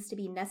imagines to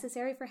be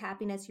necessary for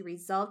happiness, you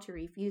resolve to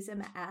refuse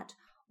him at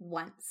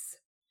once."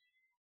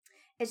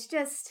 It's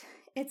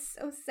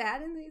so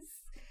sad in these.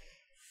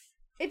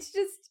 It's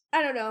just,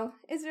 I don't know,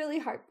 it's really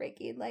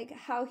heartbreaking, like,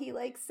 how he,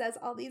 like, says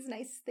all these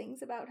nice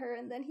things about her,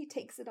 and then he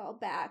takes it all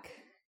back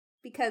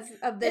because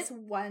of this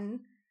one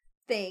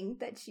thing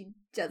that she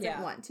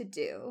doesn't want to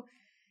do.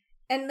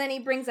 And then he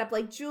brings up,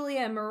 like,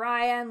 Julia and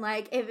Mariah, and,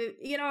 like, if,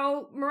 you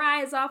know,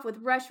 Mariah's off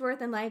with Rushworth,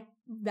 and, like,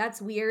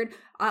 that's weird,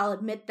 I'll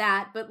admit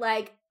that, but,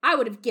 like, I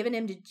would have given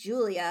him to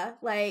Julia,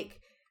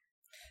 like.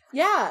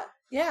 Yeah,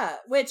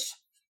 which...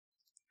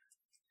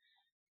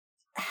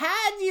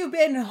 Had you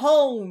been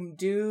home,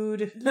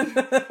 dude? Well,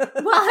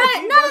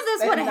 none of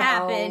this would have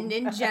happened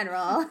in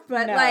general,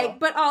 but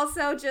but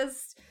also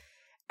just,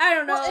 I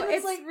don't know. Well,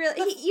 it's like,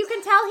 really, you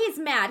can tell he's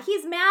mad.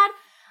 He's mad.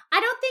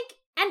 I don't think,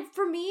 and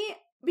for me,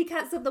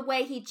 because of the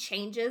way he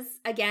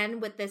changes again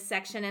with this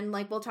section, and,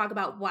 like, we'll talk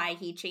about why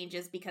he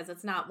changes, because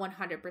it's not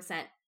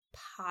 100%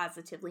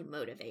 positively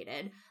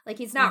motivated. Like,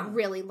 he's not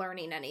really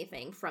learning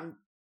anything from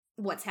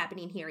what's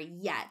happening here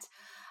yet.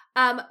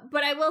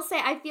 But I will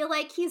say, I feel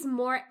like he's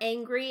more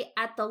angry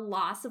at the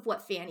loss of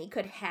what Fanny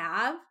could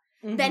have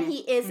than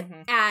he is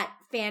at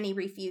Fanny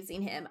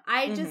refusing him.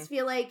 I just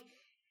feel like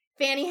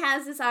Fanny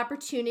has this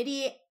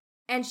opportunity,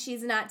 and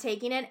she's not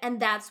taking it, and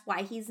that's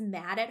why he's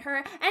mad at her.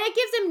 And it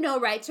gives him no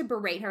right to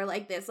berate her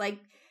like this. Like,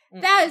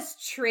 that is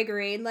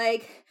triggering.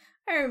 Like,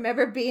 I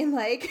remember being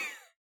like,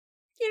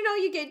 you know,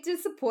 you get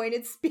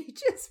disappointed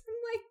speeches from,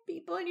 like,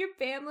 people in your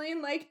family,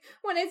 and, like,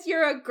 when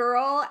you're a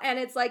girl and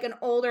it's, like, an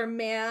older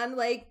man,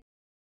 like,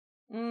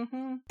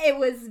 it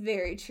was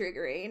very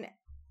triggering.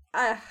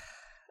 I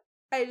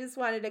just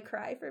wanted to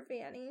cry for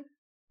Fanny.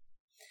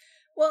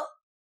 Well,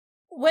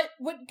 what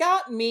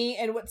got me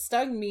and what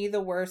stung me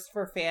the worst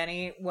for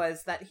Fanny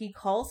was that he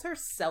calls her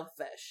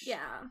selfish.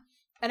 Yeah.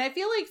 And I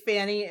feel like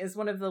Fanny is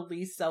one of the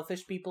least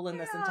selfish people in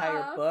this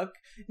entire book,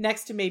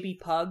 next to maybe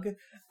Pug.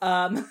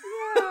 Yeah.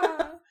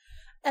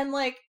 And,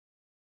 like,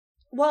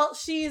 well,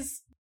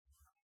 she's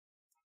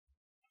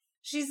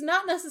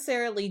not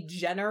necessarily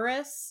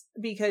generous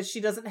because she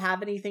doesn't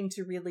have anything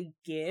to really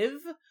give.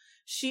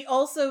 She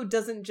also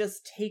doesn't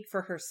just take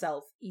for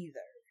herself either,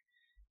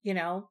 you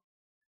know?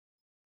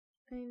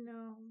 I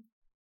know.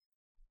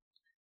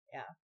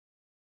 Yeah.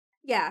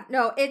 Yeah,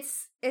 no,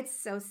 it's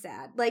so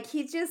sad. Like,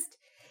 he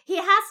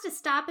has to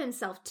stop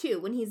himself too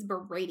when he's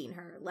berating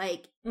her.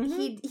 Like,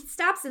 he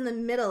stops in the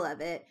middle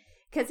of it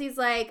because he's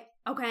like,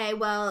 okay,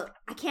 well,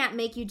 I can't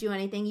make you do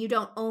anything. You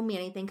don't owe me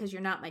anything because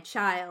you're not my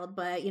child.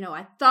 But, you know,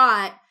 I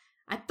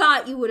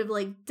thought you would have,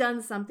 like,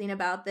 done something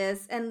about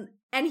this. And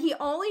he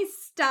only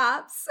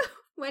stops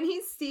when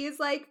he sees,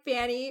 like,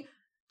 Fanny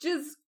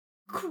just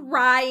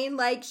crying,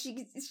 like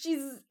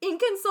she's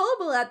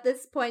inconsolable at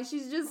this point.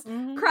 She's just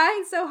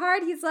crying so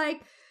hard. He's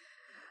like,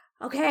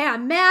 okay,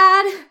 I'm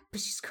mad,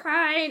 but she's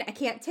crying. I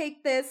can't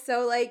take this.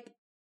 So, like,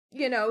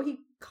 you know, he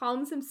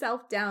calms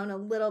himself down a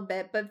little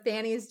bit, but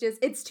Fanny's just,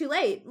 it's too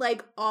late.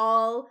 Like,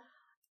 all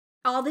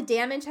the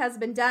damage has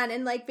been done.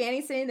 And, like,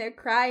 Fanny's sitting there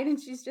crying, and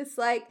she's just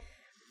like,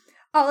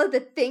 all of the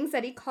things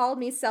that he called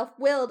me,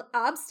 self-willed,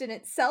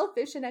 obstinate,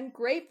 selfish, and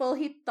ungrateful,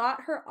 he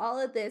thought her all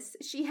of this.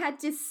 She had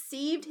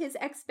deceived his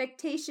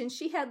expectations.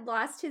 She had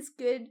lost his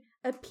good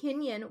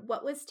opinion.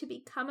 What was to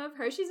become of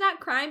her? She's not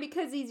crying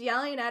because he's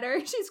yelling at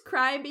her. She's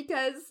crying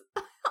because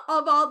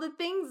of all the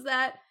things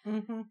that... She's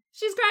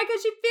crying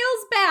because she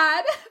feels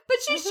bad, but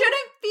she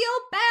shouldn't feel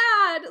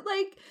bad.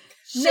 Like,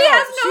 she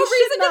has no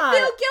reason to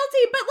feel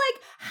guilty, but,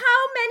 like,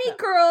 how many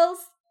girls...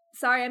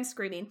 Sorry, I'm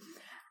screaming.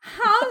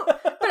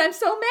 But I'm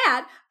so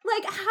mad.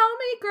 Like, how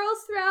many girls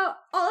throughout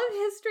all of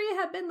history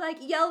have been, like,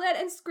 yelled at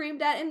and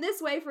screamed at in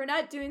this way for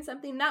not doing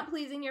something, not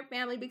pleasing your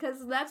family, because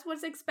that's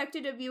what's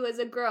expected of you as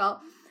a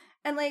girl.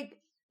 And, like,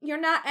 you're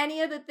not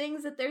any of the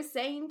things that they're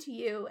saying to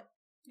you.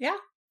 Yeah.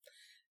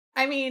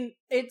 I mean,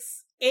 it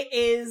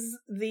is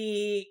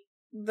the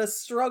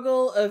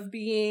struggle of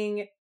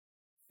being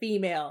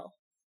female.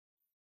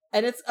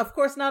 And it's, of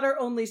course, not our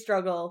only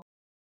struggle.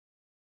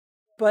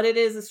 But it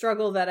is a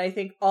struggle that I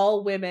think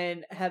all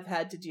women have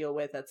had to deal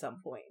with at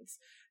some points.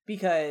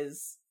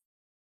 Because,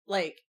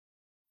 like,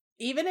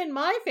 even in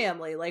my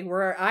family, like,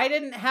 where I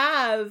didn't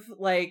have,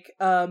 like,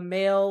 a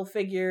male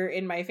figure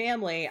in my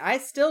family, I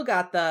still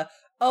got the,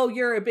 oh,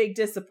 you're a big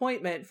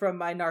disappointment from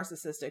my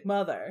narcissistic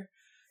mother.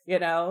 You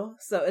know?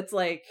 So it's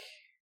like,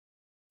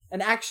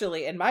 and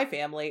actually, in my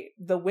family,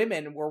 the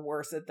women were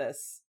worse at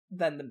this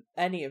than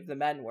any of the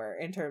men were,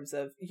 in terms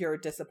of your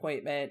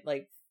disappointment,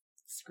 like,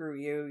 screw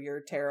you,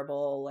 you're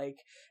terrible, like,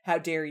 how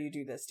dare you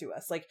do this to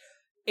us. Like,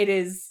 it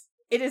is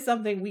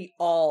something we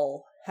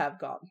all have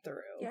gone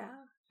through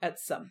at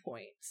some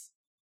point,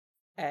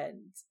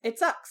 and it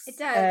sucks. It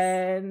does.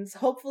 And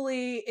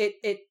hopefully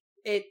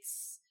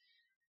it's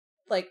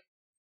like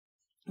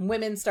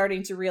women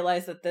starting to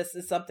realize that this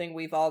is something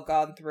we've all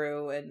gone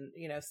through, and,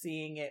 you know,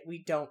 seeing it,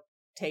 we don't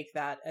take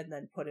that and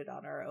then put it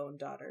on our own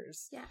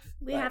daughters.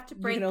 We have to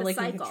break the cycle. You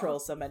can only control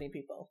so many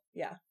people.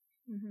 Yeah.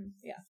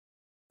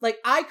 Like,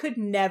 I could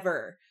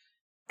never,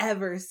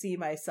 ever see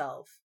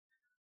myself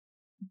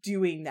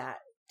doing that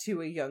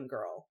to a young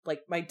girl.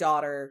 Like, my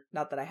daughter,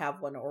 not that I have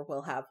one or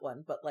will have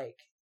one, but, like,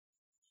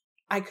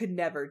 I could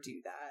never do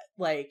that.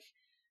 Like,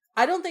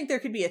 I don't think there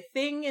could be a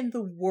thing in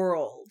the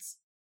world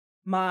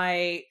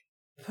my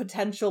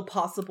potential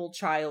possible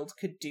child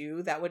could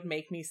do that would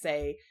make me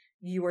say,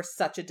 you are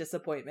such a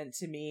disappointment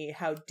to me.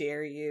 How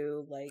dare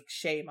you? Like,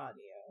 shame on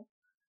you.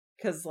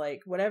 'Cause,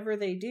 like, whatever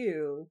they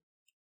do,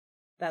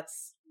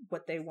 that's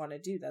what they want to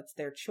do. That's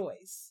their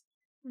choice,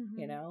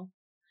 you know?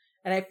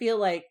 And I feel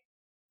like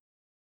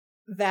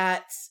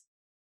that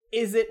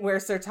isn't where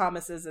Sir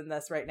Thomas is in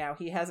this right now.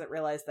 He hasn't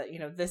realized that, you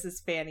know, this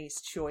is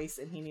Fanny's choice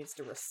and he needs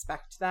to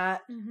respect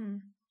that.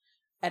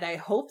 And I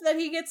hope that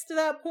he gets to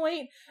that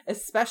point,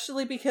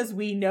 especially because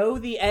we know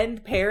the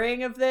end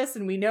pairing of this,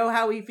 and we know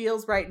how he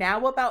feels right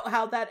now about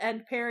how that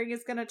end pairing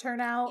is going to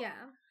turn out. Yeah.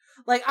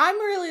 Like,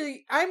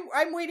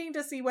 I'm waiting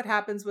to see what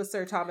happens with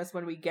Sir Thomas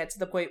when we get to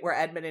the point where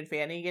Edmund and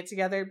Fanny get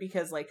together,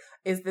 because, like,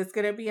 is this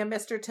going to be a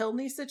Mr.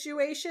 Tilney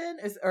situation?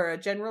 Or a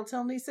General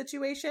Tilney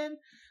situation?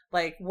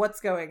 Like, what's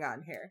going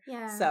on here?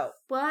 Yeah. So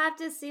we'll have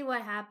to see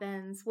what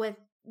happens with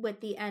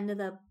the end of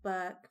the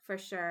book, for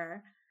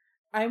sure.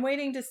 I'm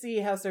waiting to see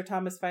how Sir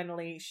Thomas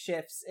finally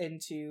shifts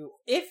into,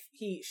 if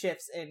he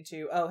shifts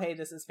into, oh, hey,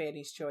 this is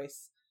Fanny's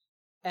choice.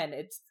 And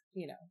it's,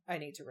 I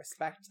need to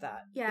respect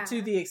that. Yeah.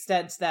 To the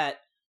extent that,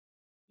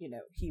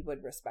 he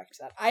would respect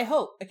that. I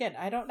hope. Again,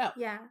 I don't know.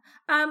 Yeah.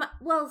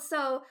 Well,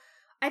 so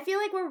I feel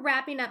like we're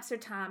wrapping up Sir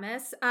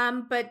Thomas.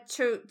 But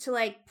to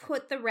like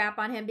put the wrap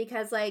on him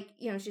because like,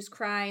 she's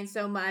crying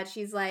so much.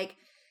 He's like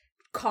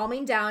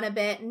calming down a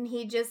bit, and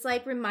he just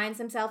like reminds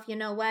himself, you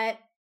know what?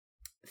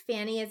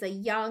 Fanny is a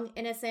young,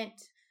 innocent.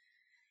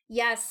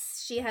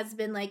 Yes, she has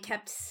been like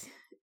kept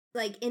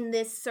like in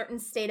this certain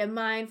state of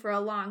mind for a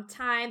long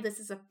time. This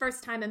is the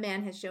first time a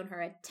man has shown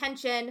her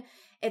attention.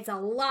 It's a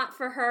lot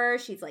for her.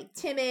 She's like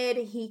timid.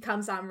 He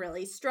comes on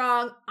really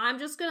strong. I'm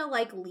just gonna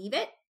like leave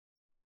it.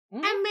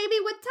 And maybe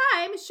with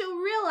time, she'll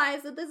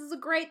realize that this is a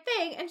great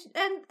thing and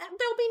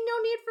there'll be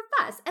no need for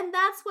fuss. And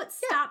that's what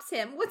stops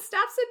him. What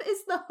stops him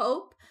is the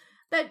hope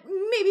that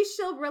maybe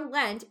she'll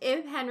relent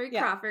if Henry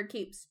Crawford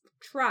keeps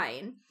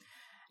trying.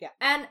 Yeah.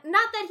 And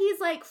not that he's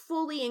like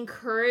fully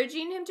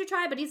encouraging him to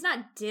try, but he's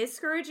not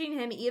discouraging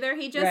him either.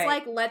 He just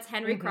like lets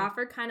Henry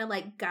Crawford kind of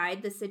like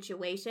guide the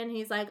situation.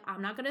 He's like,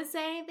 I'm not going to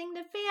say anything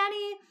to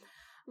Fanny.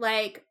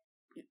 Like,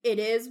 it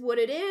is what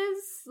it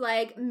is.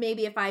 Like,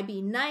 maybe if I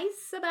be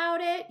nice about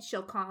it,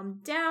 she'll calm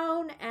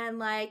down and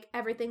like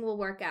everything will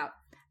work out.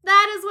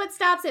 That is what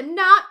stops him,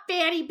 not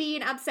Fanny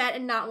being upset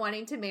and not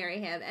wanting to marry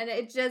him. And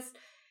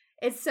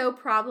it's so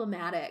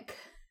problematic.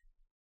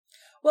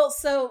 Well,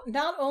 so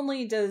not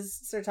only does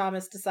Sir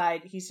Thomas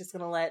decide he's just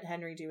going to let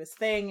Henry do his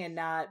thing and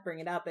not bring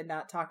it up and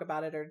not talk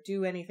about it or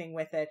do anything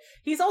with it,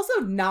 he's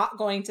also not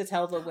going to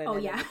tell the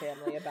women in the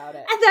family about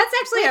it. And that's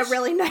actually a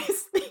really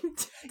nice thing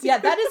to do. Yeah,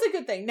 that is a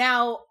good thing.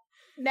 Now,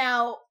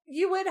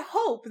 you would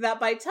hope that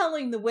by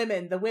telling the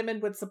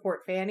women would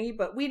support Fanny,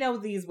 but we know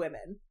these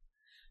women.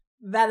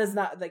 That is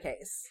not the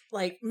case.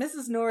 Like,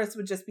 Mrs. Norris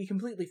would just be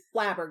completely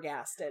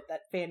flabbergasted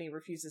that Fanny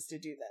refuses to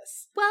do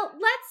this. Well,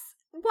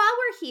 while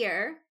we're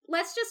here,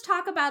 let's just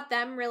talk about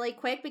them really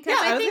quick because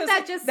I think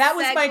that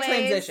was my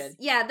transition.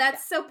 Yeah,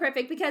 that's so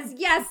perfect because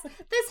yes,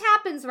 this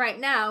happens right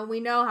now. We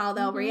know how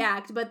they'll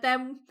react, but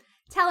then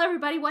tell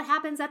everybody what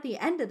happens at the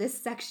end of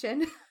this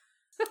section.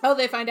 Oh,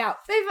 they find out.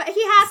 He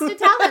has to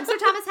tell them. Sir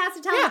Thomas has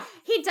to tell them.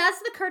 He does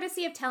the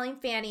courtesy of telling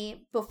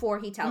Fanny before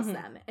he tells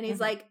them. And he's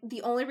like,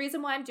 the only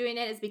reason why I'm doing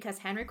it is because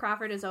Henry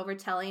Crawford is over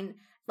telling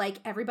like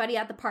everybody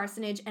at the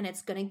parsonage and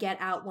it's going to get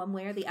out one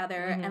way or the other.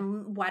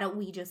 And why don't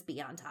we just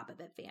be on top of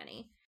it,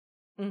 Fanny?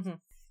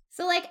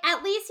 So like,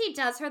 at least he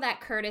does her that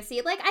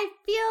courtesy. Like, I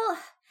feel,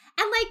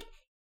 and like,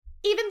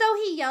 even though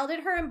he yelled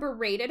at her and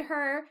berated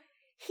her,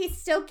 he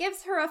still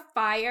gives her a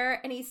fire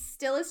and he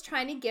still is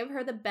trying to give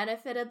her the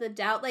benefit of the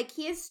doubt. Like,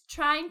 he is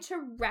trying to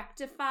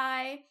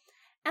rectify.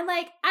 And,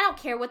 like, I don't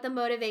care what the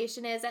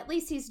motivation is. At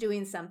least he's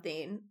doing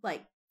something,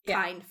 like,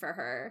 kind for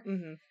her.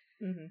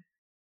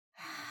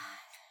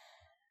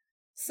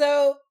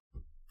 So,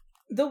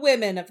 the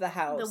women of the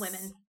house. The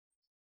women.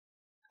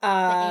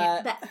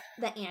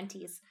 The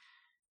aunties.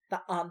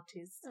 The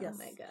aunties, yes. Oh,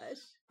 my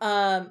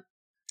gosh.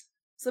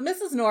 So,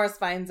 Mrs. Norris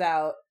finds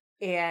out.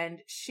 And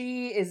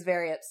she is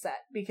very upset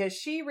because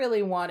she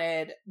really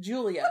wanted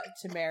Julia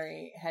to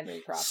marry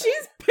Henry Crawford.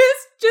 She's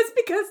pissed just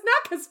because,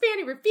 not because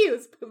Fanny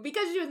refused, but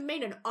because she was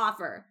made an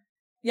offer.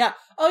 Yeah.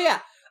 Oh, yeah.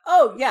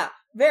 Oh, yeah.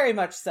 Very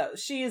much so.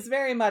 She is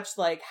very much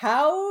like,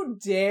 how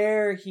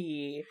dare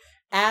he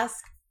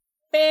ask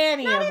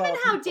Fanny Not even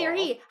how people. Dare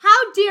he.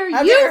 How dare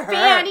you,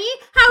 Fanny?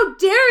 How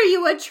dare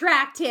you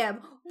attract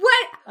him?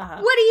 What are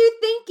you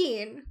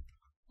thinking?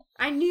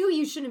 I knew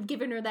you shouldn't have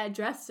given her that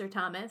dress, Sir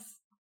Thomas.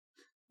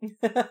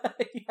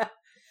 Yeah.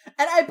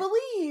 And I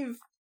believe,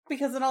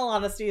 because in all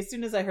honesty, as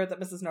soon as I heard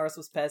that Mrs. Norris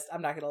was pissed,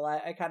 I'm not gonna lie,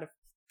 I kind of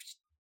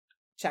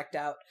checked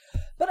out.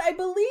 But I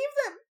believe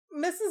that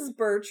Mrs.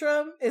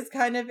 Bertram is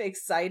kind of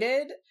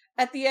excited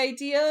at the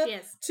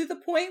idea to the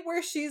point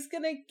where she's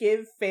gonna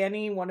give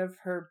Fanny one of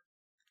her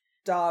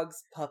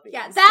dog's puppies.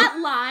 Yeah, that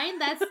line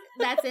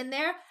that's in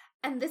there.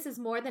 And this is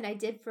more than I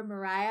did for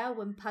Mariah.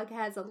 When Pug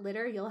has a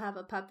litter, you'll have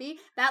a puppy.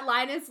 That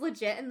line is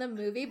legit in the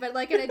movie, but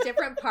like in a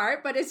different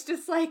part. But it's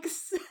just like,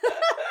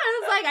 I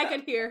was like, I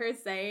could hear her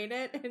saying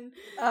it. And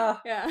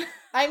yeah.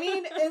 I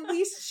mean, at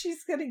least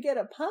she's going to get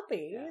a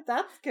puppy.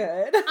 That's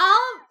good.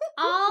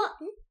 All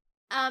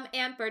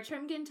Aunt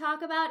Bertram can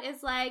talk about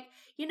is like,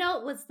 it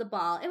was the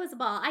ball. It was a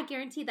ball. I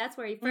guarantee that's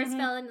where he first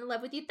fell in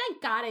love with you.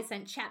 Thank God I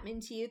sent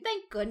Chapman to you.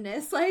 Thank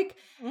goodness. Like,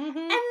 and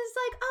it's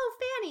like, oh,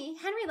 Fanny,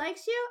 Henry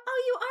likes you.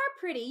 Oh, you are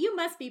pretty. You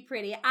must be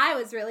pretty. I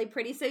was really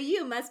pretty, so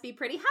you must be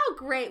pretty. How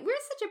great. We're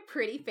such a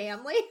pretty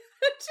family.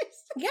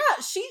 Yeah,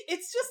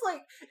 it's just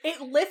like,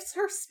 it lifts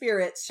her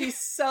spirits. She's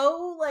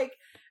so like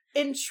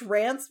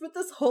entranced with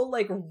this whole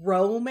like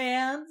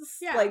romance.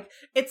 Yeah. Like,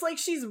 it's like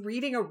she's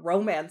reading a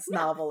romance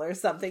novel or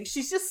something.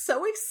 She's just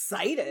so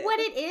excited. What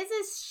it is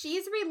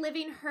she's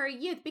reliving her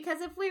youth, because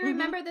if we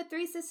remember the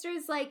three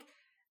sisters, like,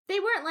 they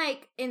weren't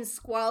like in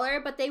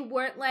squalor, but they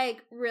weren't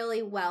like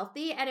really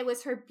wealthy. And it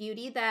was her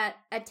beauty that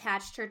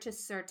attached her to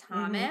Sir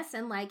Thomas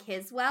and like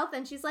his wealth.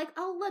 And she's like,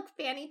 oh, look,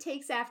 Fanny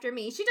takes after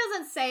me. She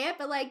doesn't say it,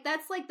 but like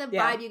that's like the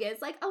vibe you get.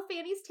 It's like, oh,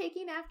 Fanny's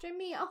taking after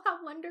me. Oh,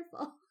 how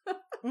wonderful.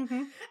 And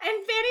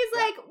Fanny's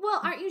like,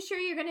 well, aren't you sure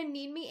you're going to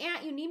need me,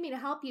 Aunt? You need me to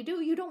help you,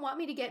 do you? Don't want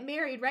me to get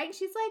married, right? And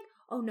she's like,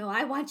 oh, no,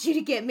 I want you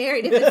to get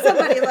married if it's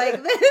somebody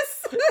like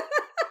this.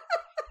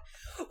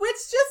 Which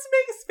just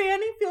makes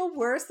Fanny feel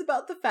worse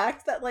about the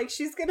fact that, like,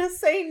 she's gonna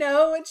say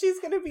no and she's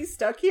gonna be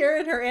stuck here,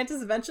 and her aunt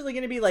is eventually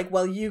gonna be like,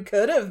 well, you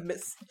could have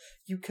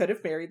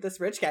married this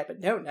rich guy, but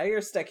no, now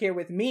you're stuck here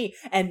with me,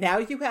 and now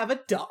you have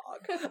a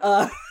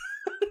dog.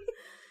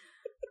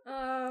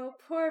 Oh,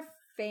 poor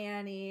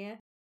Fanny.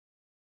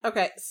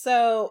 Okay,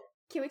 so...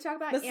 Can we talk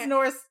about Mrs.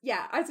 Norris?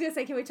 Yeah, I was gonna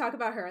say, can we talk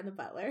about her and the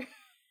butler?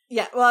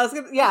 Yeah, well, I was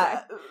gonna...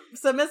 Yeah, okay.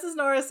 So Mrs.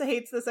 Norris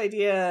hates this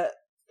idea...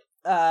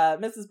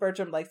 Mrs.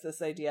 Bertram likes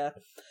this idea.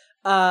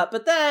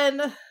 But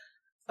then,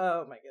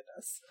 oh my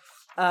goodness.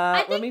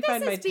 Let me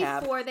find my tab. I think this is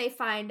before they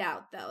find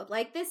out, though.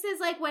 Like, this is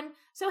like when,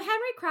 so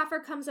Henry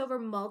Crawford comes over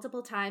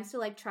multiple times to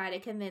like try to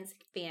convince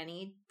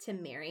Fanny to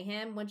marry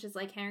him, which is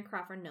like Henry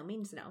Crawford no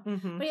means no.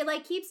 But he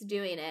like keeps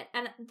doing it.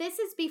 And this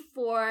is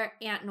before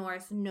Aunt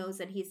Norris knows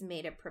that he's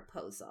made a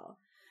proposal.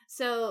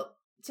 So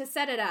to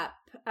set it up,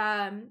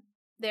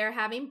 they're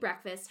having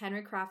breakfast.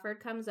 Henry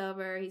Crawford comes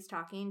over. He's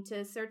talking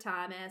to Sir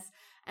Thomas.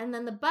 And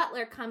then the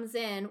butler comes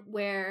in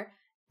where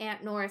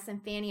Aunt Norris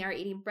and Fanny are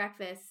eating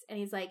breakfast. And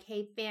he's like,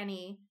 hey,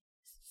 Fanny,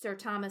 Sir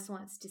Thomas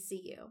wants to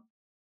see you.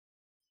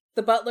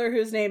 The butler,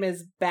 whose name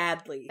is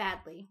Badley.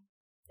 Badley.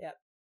 Yep.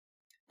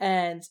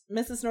 And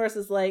Mrs. Norris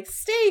is like,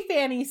 stay,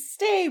 Fanny,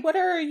 stay. What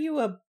are you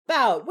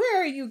about? Where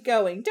are you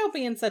going? Don't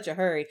be in such a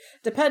hurry.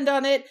 Depend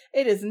on it,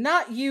 it is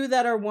not you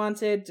that are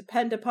wanted.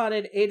 Depend upon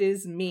it, it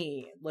is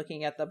me.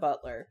 Looking at the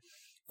butler.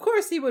 Of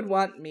course he would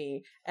want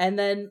me. And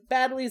then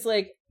Badley's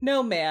like,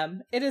 no,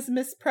 ma'am, it is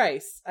Miss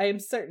Price. I am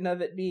certain of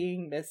it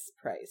being Miss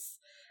Price.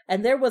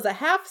 And there was a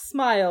half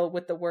smile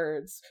with the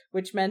words,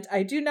 which meant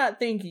I do not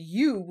think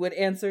you would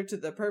answer to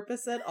the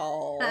purpose at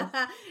all.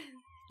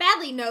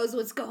 Badley knows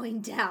what's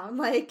going down.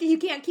 Like, you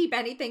can't keep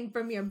anything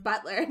from your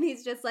butler. And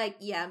he's just like,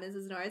 yeah,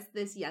 Mrs. Norris,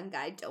 this young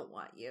guy don't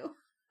want you.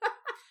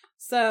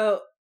 So...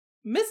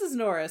 Mrs.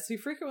 Norris, who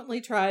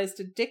frequently tries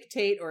to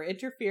dictate or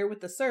interfere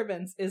with the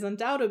servants, is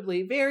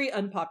undoubtedly very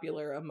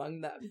unpopular among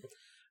them.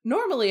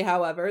 Normally,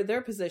 however,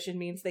 their position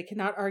means they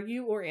cannot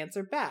argue or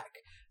answer back.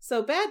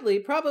 So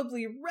Badley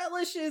probably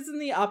relishes in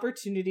the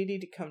opportunity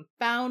to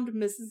confound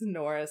Mrs.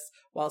 Norris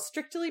while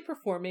strictly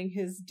performing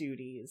his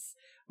duties,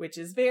 which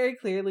is very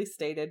clearly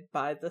stated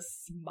by the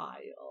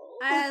smile.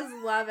 I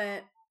just love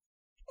it.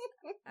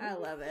 I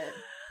love it.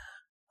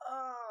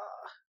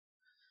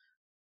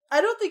 I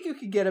don't think you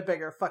could get a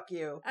bigger fuck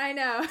you. I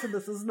know. To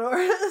Mrs.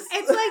 Norris.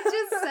 It's like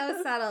just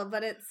so subtle,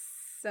 but it's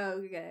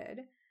so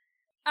good.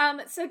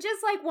 So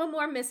just like one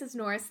more Mrs.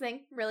 Norris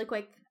thing, really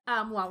quick,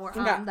 while we're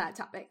on that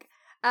topic.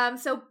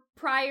 So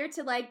prior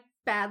to like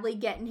Badley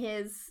getting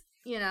his,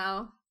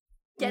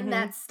 getting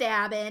that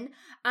stab in,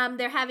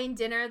 they're having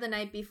dinner the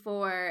night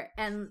before,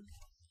 and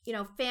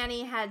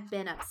Fanny had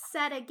been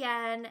upset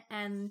again,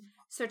 and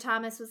Sir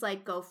Thomas was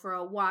like, go for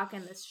a walk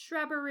in the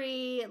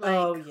shrubbery,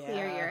 like,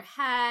 clear your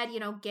head,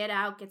 get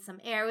out, get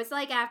some air. It was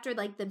like after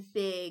like the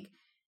big,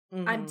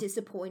 I'm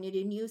disappointed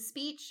in you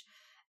speech.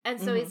 And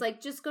so he's like,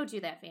 just go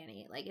do that,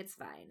 Fanny. Like, it's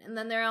fine. And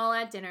then they're all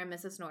at dinner.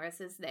 Mrs. Norris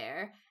is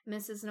there.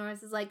 Mrs.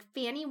 Norris is like,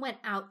 Fanny went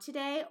out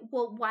today?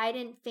 Well, why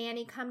didn't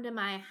Fanny come to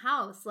my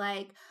house?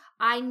 Like,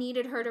 I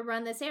needed her to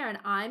run this errand.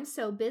 I'm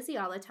so busy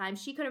all the time.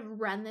 She could have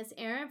run this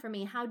errand for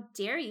me. How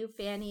dare you,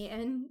 Fanny?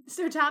 And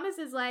Sir Thomas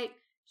is like,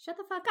 shut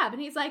the fuck up.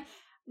 And he's like,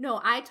 no,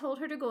 I told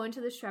her to go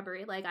into the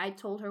shrubbery. Like, I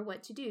told her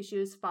what to do. She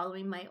was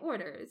following my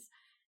orders.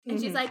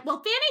 And she's like,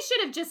 well, Fanny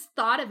should have just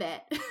thought of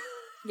it.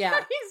 Yeah.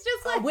 He's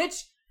just like... which,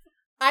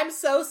 I'm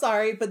so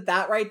sorry, but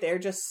that right there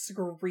just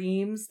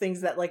screams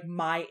things that, like,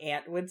 my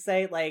aunt would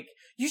say. Like,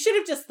 you should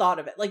have just thought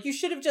of it. Like, you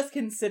should have just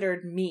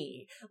considered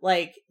me.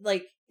 Like,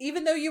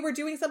 even though you were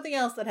doing something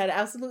else that had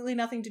absolutely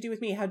nothing to do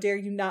with me, how dare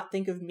you not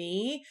think of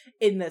me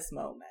in this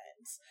moment?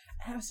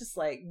 And I was just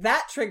like,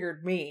 that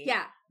triggered me.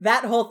 Yeah.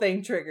 That whole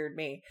thing triggered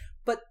me.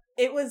 But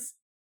it was,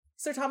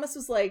 Sir Thomas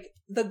was like,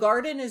 the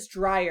garden is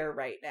drier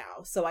right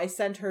now, so I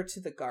sent her to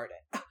the garden.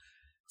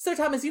 Sir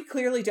Thomas, you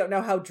clearly don't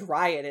know how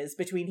dry it is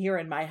between here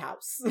and my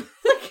house.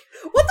 Like,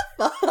 what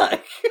the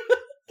fuck?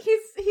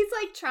 He's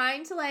like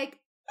trying to like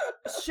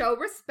show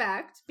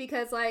respect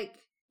because like,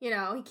 he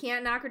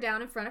can't knock her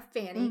down in front of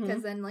Fanny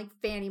because then like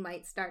Fanny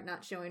might start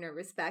not showing her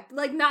respect.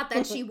 Like, not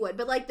that she would,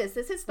 but like this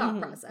is his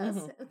thought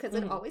process because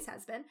it always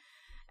has been.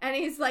 And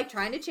he's like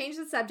trying to change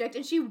the subject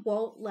and she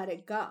won't let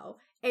it go.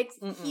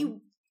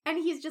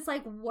 He's just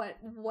like,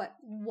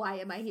 why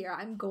am I here?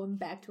 I'm going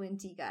back to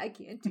Antigua. I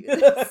can't do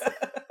this.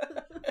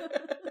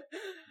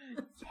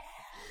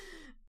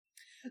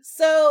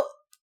 So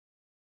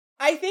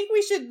I think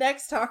we should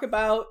next talk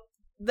about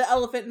the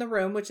elephant in the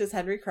room, which is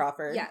Henry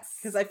Crawford. Yes.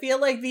 Because I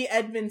feel like the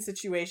Edmund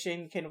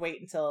situation can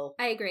wait until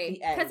I agree.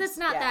 the end. Because it's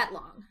not that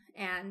long.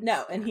 And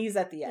no, and he's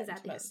at the end,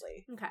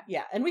 mostly. Okay.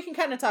 Yeah, and we can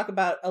kind of talk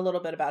about a little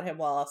bit about him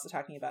while also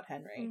talking about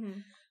Henry. Mm-hmm.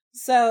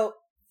 So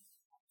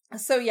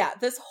yeah,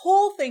 this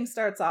whole thing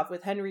starts off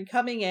with Henry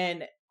coming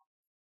in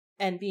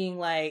and being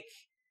like,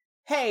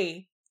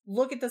 hey,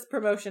 look at this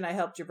promotion I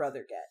helped your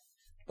brother get.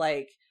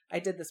 Like, I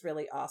did this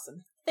really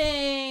awesome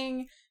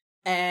thing,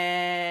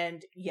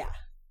 and yeah.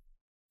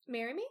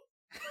 Marry me?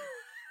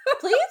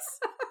 Please?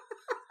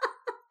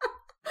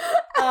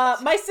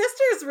 My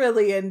sister's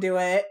really into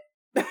it.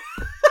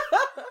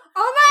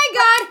 Oh my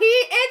god,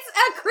 it's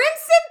a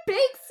Crimson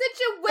Peak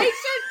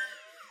situation!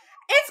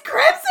 It's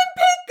Crimson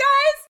Peak,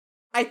 guys!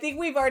 I think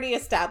we've already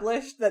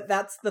established that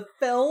that's the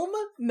film,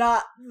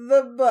 not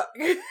the book.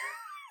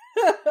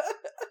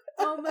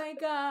 Oh my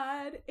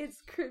god,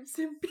 it's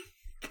Crimson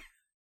Peak.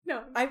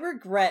 No. I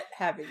regret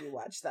having you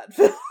watch that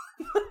film.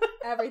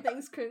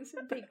 Everything's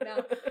Crimson Peak now.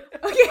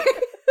 Okay.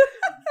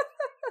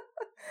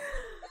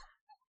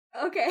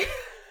 Okay.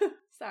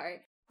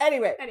 Sorry.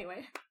 Anyway.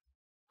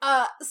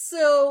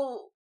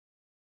 So,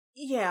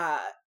 yeah.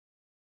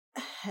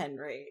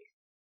 Henry.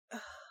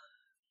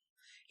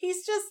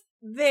 He's just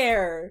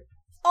there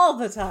all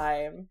the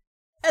time,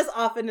 as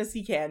often as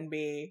he can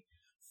be,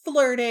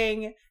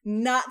 flirting,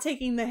 not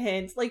taking the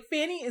hint. Like,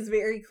 Fanny is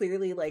very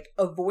clearly, like,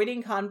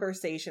 avoiding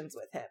conversations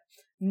with him,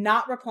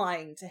 not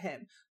replying to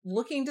him,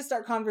 looking to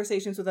start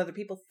conversations with other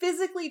people,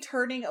 physically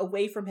turning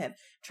away from him,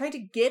 trying to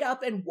get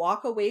up and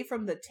walk away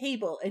from the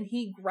table, and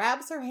he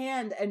grabs her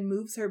hand and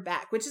moves her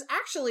back, which is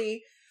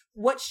actually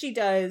what she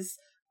does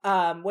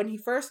when he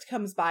first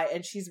comes by,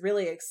 and she's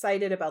really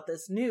excited about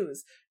this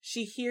news.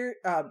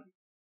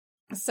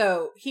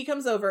 So he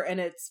comes over, and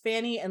it's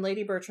Fanny and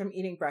Lady Bertram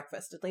eating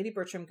breakfast, and Lady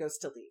Bertram goes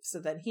to leave. So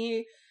then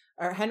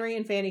Henry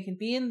and Fanny can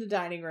be in the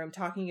dining room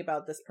talking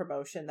about this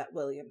promotion that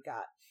William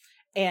got.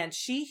 And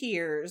she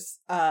hears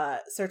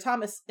Sir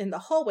Thomas in the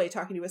hallway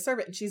talking to a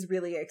servant, and she's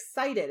really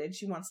excited, and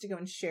she wants to go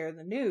and share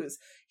the news.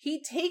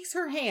 He takes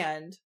her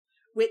hand,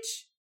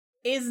 which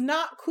is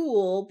not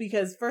cool,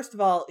 because first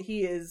of all,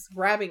 he is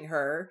grabbing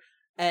her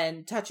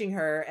and touching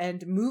her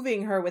and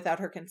moving her without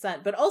her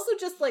consent, but also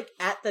just, like,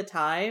 at the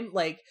time,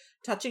 like,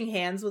 touching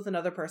hands with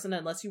another person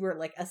unless you were,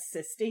 like,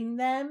 assisting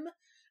them,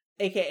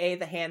 aka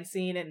the hand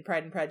scene in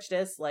Pride and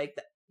Prejudice, like,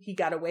 he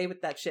got away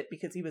with that shit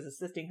because he was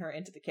assisting her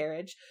into the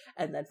carriage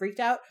and then freaked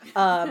out.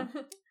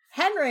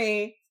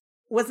 Henry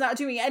was not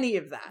doing any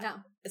of that. No.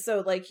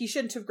 So, like, he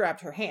shouldn't have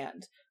grabbed her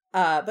hand.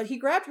 But he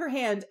grabbed her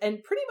hand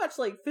and pretty much,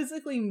 like,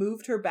 physically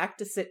moved her back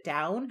to sit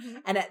down. Mm-hmm.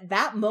 And at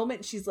that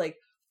moment, she's like,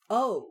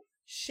 oh,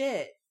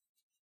 shit.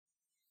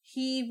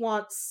 He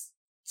wants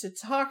to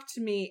talk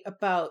to me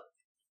about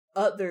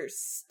other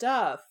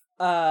stuff.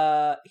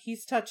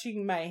 He's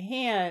touching my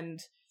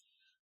hand.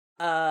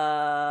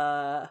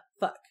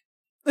 Fuck.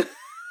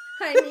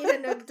 I need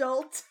an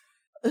adult.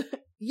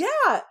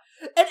 Yeah.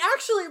 And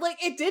actually,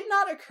 like, it did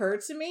not occur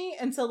to me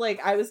until, like,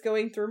 I was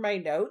going through my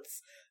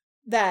notes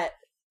that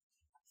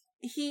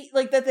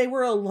that they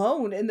were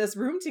alone in this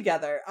room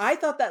together. I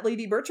thought that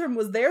Lady Bertram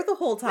was there the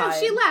whole time. No,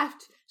 she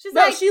left.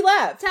 She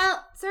left.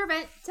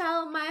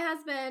 Tell my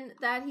husband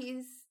that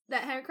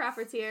Henry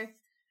Crawford's here.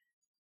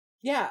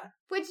 Yeah.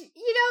 Which,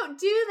 you don't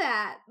do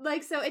that.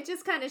 Like, so it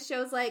just kind of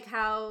shows, like,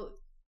 how,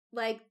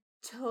 like,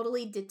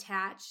 totally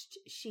detached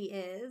she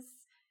is.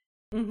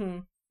 Mm-hmm.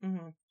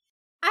 Mm-hmm.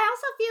 I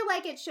also feel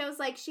like it shows,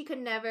 like, she could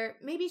never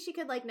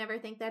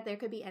think that there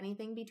could be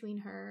anything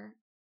between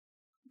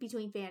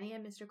Fanny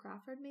and Mr.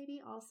 Crawford, maybe,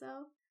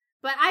 also.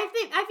 But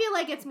I feel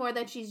like it's more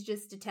that she's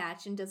just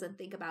detached and doesn't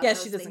think about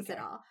those things at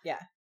all. Yeah.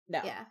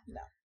 No.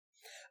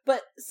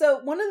 But so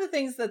one of the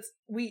things that's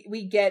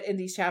we get in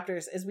these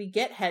chapters is we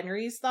get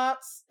Henry's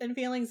thoughts and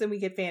feelings, and we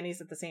get Fanny's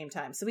at the same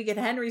time. So we get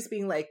Henry's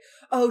being like,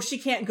 "Oh, she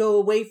can't go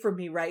away from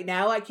me right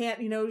now. I can't,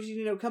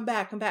 come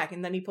back."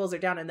 And then he pulls her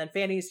down, and then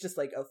Fanny's just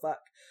like, "Oh fuck."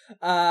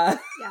 Yeah.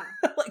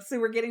 Like, so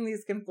we're getting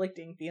these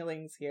conflicting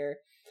feelings here.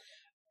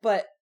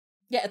 But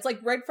yeah, it's like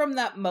right from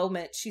that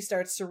moment she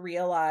starts to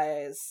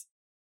realize,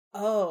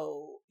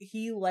 oh,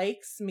 he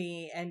likes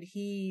me and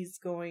he's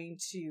going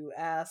to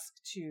ask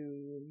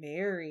to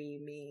marry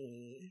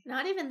me.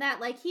 Not even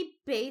that. Like, he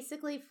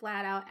basically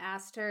flat out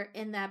asked her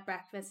in that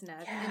breakfast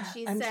nook, and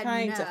she said no. I'm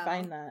trying to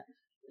find that.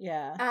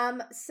 Yeah.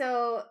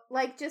 So,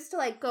 like, just to,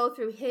 like, go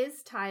through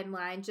his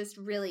timeline just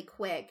really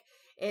quick,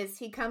 is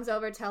he comes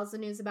over, tells the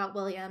news about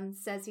William,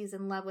 says he's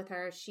in love with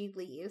her, she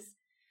leaves.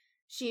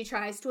 She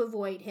tries to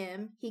avoid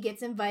him. He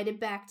gets invited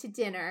back to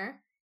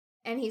dinner.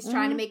 And he's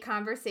trying to make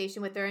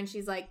conversation with her, and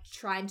she's, like,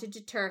 trying to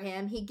deter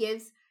him. He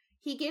gives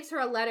her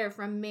a letter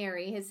from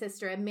Mary, his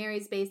sister, and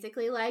Mary's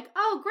basically like,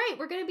 oh, great,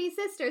 we're going to be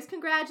sisters.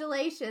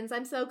 Congratulations.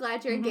 I'm so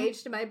glad you're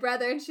engaged to my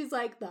brother. And she's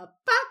like, the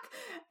fuck?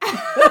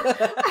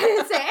 I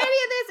didn't say any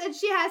of this. And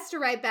she has to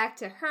write back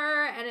to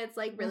her, and it's,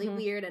 like, really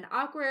weird and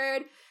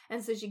awkward.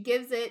 And so she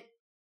gives it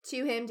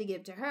to him to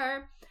give to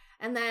her.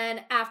 And then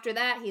after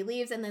that, he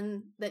leaves, and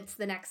then it's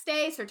the next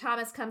day. Sir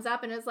Thomas comes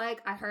up and is like,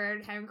 I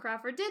heard Henry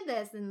Crawford did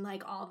this, and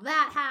like all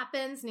that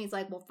happens. And he's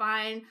like, well,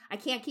 fine. I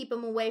can't keep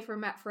him away from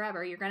Met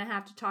forever. You're going to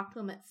have to talk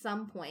to him at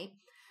some point.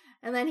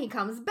 And then he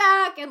comes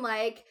back, and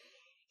like,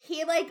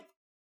 he like,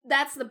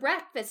 that's the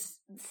breakfast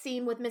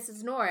scene with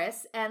Mrs.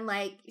 Norris, and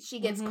like, she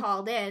gets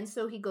called in.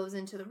 So he goes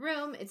into the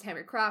room. It's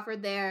Henry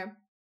Crawford there.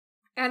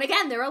 And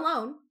again, they're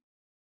alone.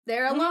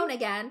 They're alone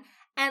again.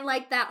 And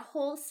like, that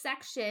whole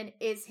section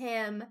is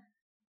him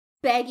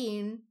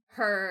begging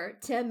her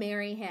to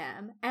marry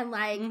him, and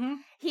like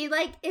he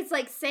like is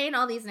like saying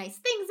all these nice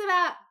things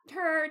about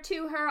her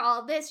to her,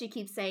 all this. She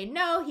keeps saying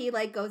no. He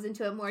like goes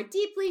into it more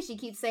deeply. She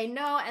keeps saying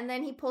no, and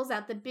then he pulls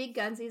out the big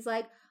guns. He's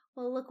like,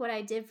 well, look what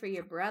I did for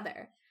your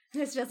brother.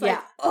 And it's just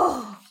like,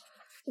 oh,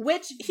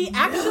 which he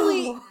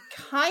actually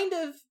kind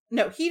of,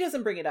 no, he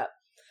doesn't bring it up,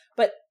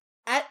 but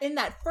in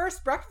that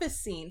first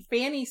breakfast scene,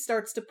 Fanny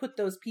starts to put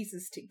those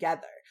pieces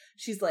together.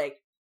 She's like,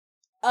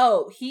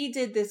 oh, he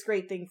did this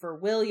great thing for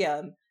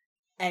William,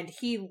 and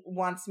he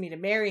wants me to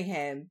marry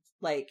him.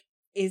 Like,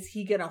 is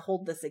he gonna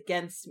hold this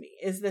against me?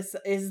 Is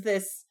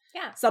this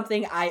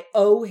something I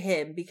owe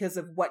him because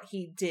of what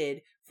he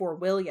did for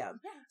William?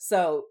 Yeah.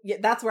 So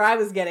that's where I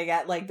was getting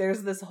at. Like,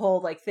 there's this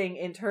whole like thing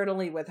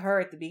internally with her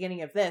at the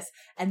beginning of this,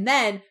 and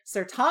then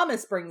Sir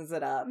Thomas brings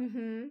it up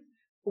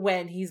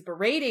when he's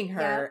berating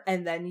her,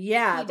 and then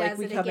like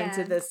we come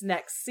into this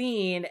next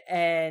scene,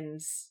 and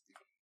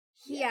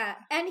yeah,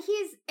 and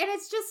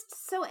it's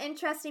just so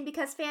interesting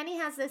because Fanny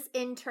has this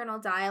internal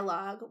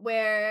dialogue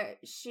where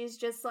she's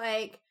just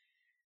like,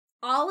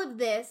 all of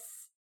this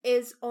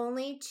is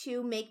only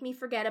to make me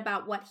forget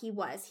about what he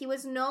was. He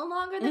was no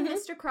longer the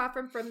Mr.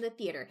 Crawford from the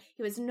theater.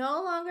 He was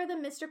no longer the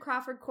Mr.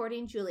 Crawford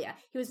courting Julia.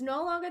 He was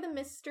no longer the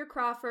Mr.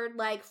 Crawford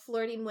like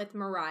flirting with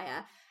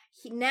Mariah.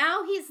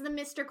 Now he's the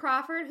Mr.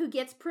 Crawford who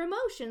gets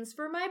promotions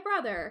for my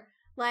brother.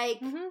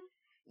 Like,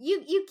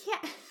 you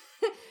can't,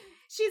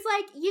 she's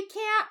like, you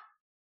can't,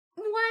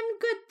 one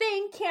good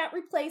thing can't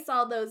replace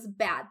all those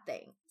bad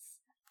things.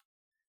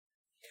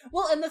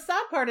 Well, and the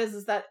sad part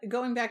is that,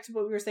 going back to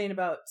what we were saying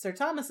about Sir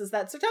Thomas, is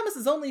that Sir Thomas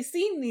has only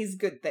seen these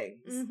good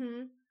things.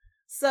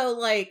 So,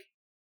 like,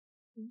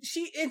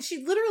 she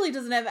literally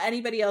doesn't have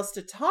anybody else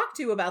to talk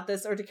to about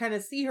this or to kind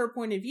of see her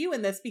point of view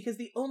in this, because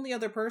the only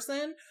other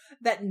person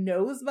that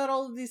knows about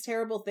all of these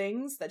terrible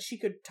things that she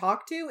could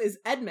talk to is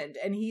Edmund,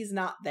 and he's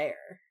not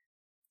there.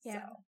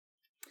 Yeah.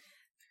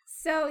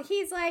 So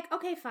he's like,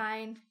 okay,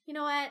 fine. You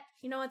know what?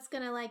 You know what's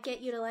gonna like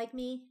get you to like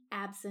me?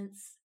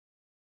 Absence.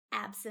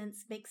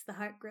 Absence makes the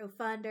heart grow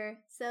fonder.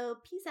 So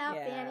peace out,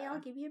 Fanny.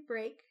 I'll give you a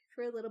break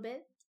for a little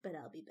bit, but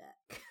I'll be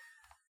back.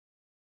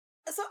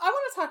 So I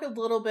want to talk a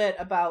little bit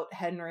about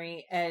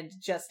Henry and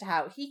just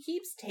how he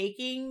keeps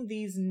taking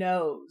these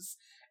no's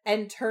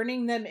and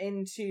turning them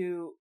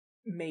into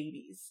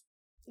maybes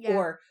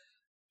or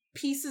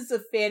pieces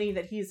of Fanny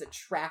that he's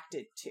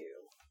attracted to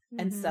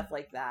and stuff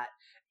like that.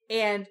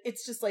 And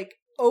it's just like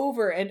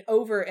over and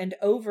over and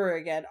over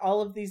again,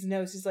 all of these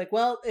no's. He's like,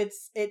 well,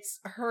 it's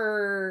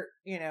her,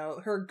 you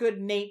know, her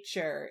good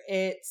nature.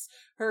 It's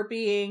her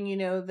being, you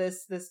know,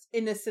 this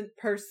innocent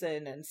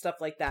person and stuff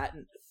like that.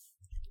 And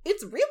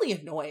it's really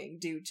annoying,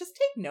 dude. Just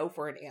take no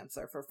for an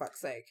answer, for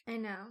fuck's sake. I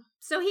know.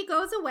 So he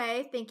goes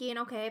away thinking,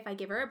 okay, if I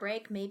give her a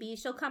break, maybe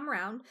she'll come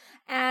around.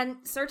 And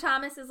Sir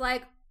Thomas is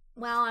like,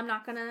 well, I'm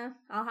not gonna,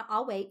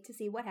 I'll wait to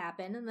see what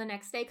happened. And the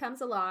next day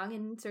comes along,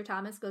 and Sir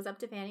Thomas goes up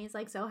to Fanny. He's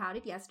like, so how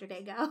did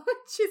yesterday go?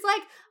 She's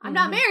like, I'm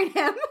not marrying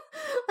him.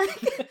 Like,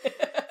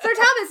 Sir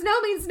Thomas,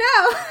 no means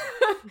no.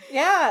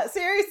 Yeah,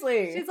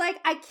 seriously. She's like,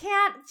 I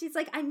can't. She's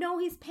like, I know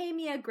he's paying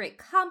me a great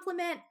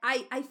compliment.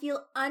 I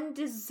feel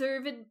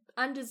undeservedly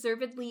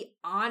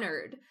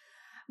honored.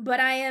 But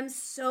I am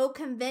so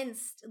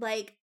convinced,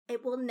 like,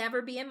 it will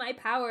never be in my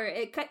power.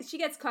 She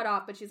gets cut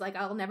off, but she's like,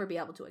 I'll never be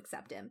able to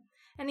accept him.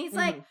 And he's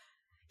like,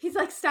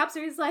 stops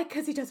her. He's like,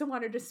 because he doesn't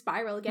want her to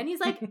spiral again.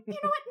 He's like, you know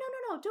what?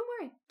 No. Don't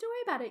worry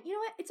about it. You know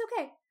what? It's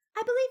okay.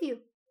 I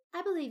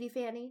believe you,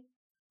 Fanny.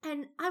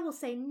 And I will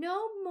say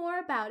no more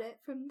about it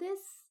from this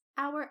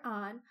hour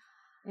on.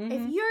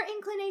 If your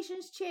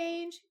inclinations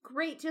change,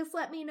 great. Just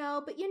let me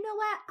know. But you know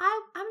what?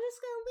 I'm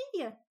just going to leave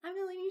you. I'm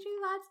going to leave you to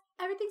your thoughts.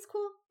 Everything's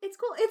cool. It's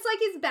cool. It's like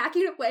he's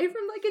backing away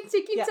from like a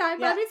ticking time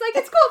bomb. He's like,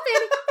 it's cool,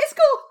 Fanny. It's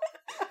cool.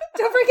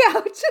 Don't freak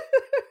out.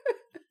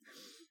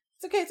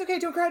 It's okay.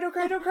 Don't cry. Okay.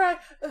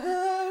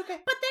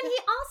 But then he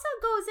also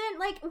goes in,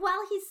 like,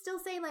 while he's still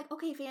saying, like,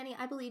 okay, Fanny,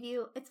 I believe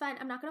you. It's fine.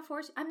 I'm not going to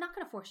force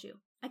you.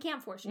 I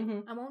can't force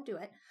you. I won't do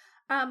it.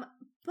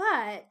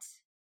 But,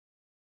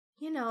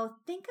 you know,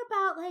 think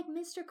about, like,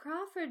 Mr.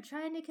 Crawford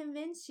trying to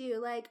convince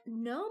you, like,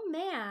 no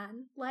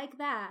man like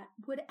that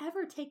would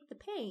ever take the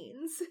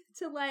pains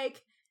to,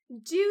 like,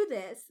 do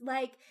this.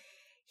 Like,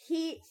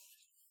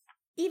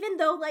 even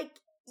though, like,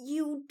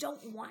 you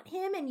don't want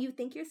him and you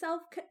think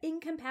yourself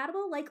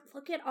incompatible, like,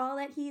 look at all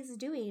that he's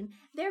doing.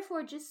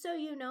 Therefore, just so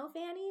you know,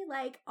 Fanny,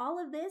 like, all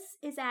of this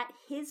is at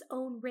his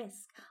own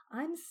risk.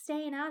 I'm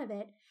staying out of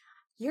it.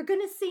 You're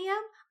gonna see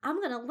him.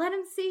 I'm gonna let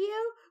him see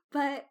you,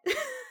 but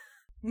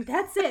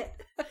that's it.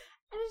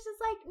 And it's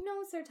just like,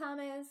 no, Sir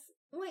Thomas,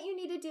 what you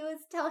need to do is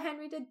tell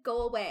Henry to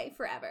go away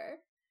forever.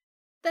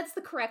 That's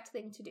the correct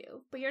thing to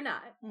do, but you're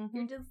not. Mm-hmm.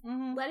 You're just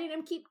letting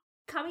him keep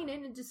coming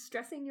in and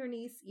distressing your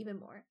niece even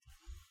more.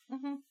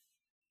 Mm-hmm.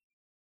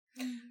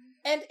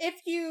 And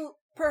if you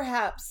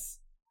perhaps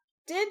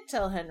did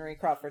tell Henry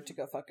Crawford to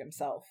go fuck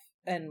himself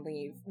and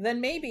leave,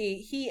 then maybe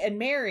he and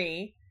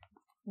Mary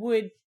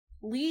would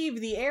leave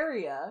the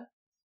area,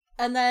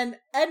 and then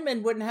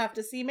Edmund wouldn't have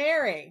to see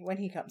Mary when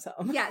he comes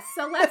home. Yes,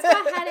 so let's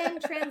go ahead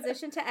and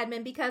transition to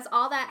Edmund, because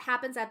all that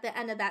happens at the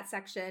end of that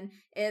section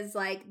is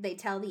like they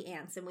tell the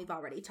aunts, and we've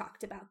already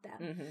talked about them.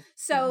 Mm-hmm.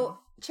 So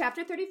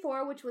chapter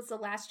 34, which was the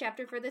last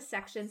chapter for this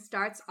section,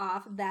 starts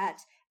off that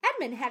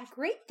Edmund had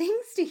great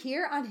things to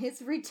hear on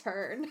his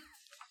return.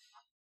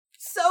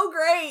 So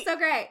great. So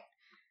great.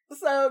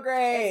 So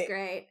great. It's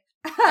great.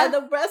 And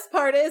the best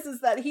part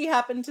is that he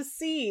happened to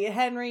see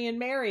Henry and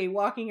Mary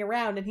walking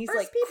around, and he's First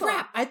like, people.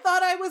 crap, I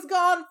thought I was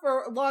gone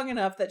for long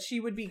enough that she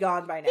would be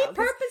gone by now. He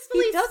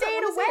purposefully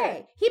stayed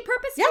away. He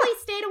purposefully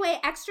stayed away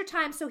extra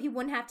time so he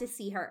wouldn't have to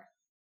see her.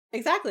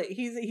 Exactly.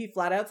 He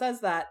flat out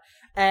says that.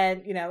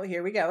 And, you know,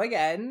 here we go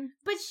again.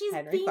 But she's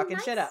Henry being fucking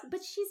nice. shit up.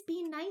 But she's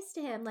being nice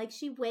to him. Like,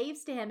 she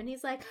waves to him, and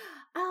he's like,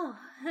 oh,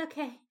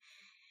 okay.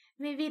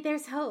 Maybe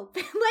there's hope.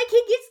 Like,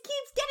 he just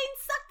keeps getting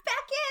sucked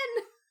back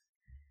in.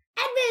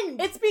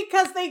 Edmund! It's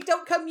because they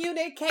don't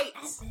communicate.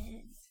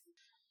 Edmund.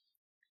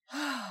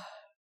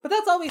 But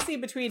that's all we see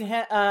between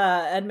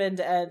Edmund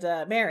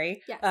and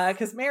Mary. Yes.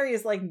 Because Mary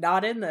is, like,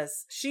 not in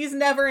this. She's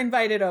never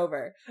invited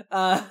over.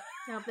 No,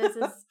 this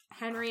is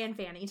Henry and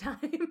Fanny time,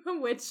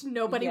 which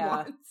nobody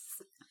wants.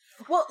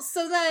 Well,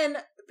 so then,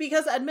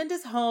 because Edmund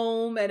is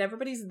home and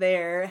everybody's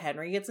there,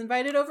 Henry gets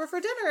invited over for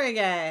dinner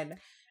again.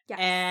 Yes.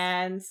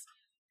 And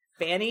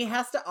Fanny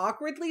has to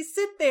awkwardly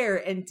sit there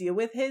and deal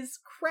with his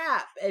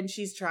crap, and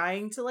she's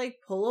trying to, like,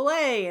 pull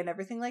away and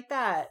everything like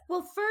that.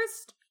 Well,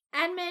 first,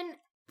 Edmund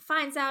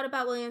finds out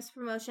about William's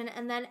promotion,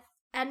 and then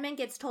Edmund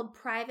gets told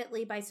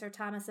privately by Sir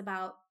Thomas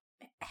about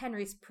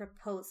Henry's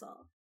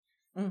proposal.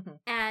 Mm-hmm.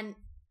 And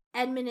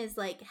Edmund is,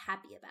 like,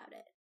 happy about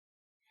it.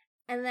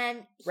 And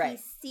then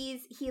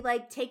he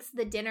like takes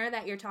the dinner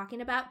that you're talking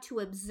about to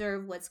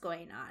observe what's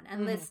going on.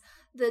 And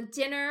the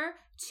dinner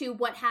to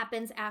what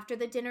happens after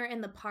the dinner in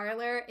the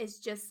parlor is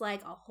just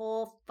like a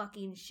whole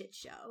fucking shit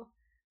show.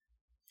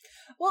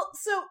 Well,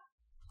 so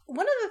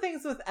one of the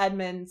things with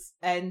Edmund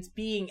and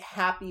being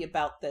happy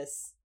about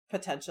this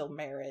potential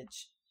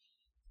marriage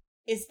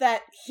is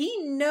that he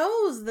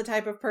knows the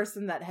type of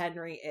person that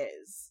Henry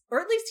is. Or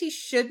at least he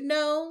should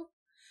know.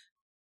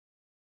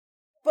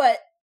 But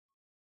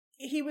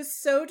he was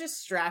so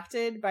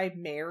distracted by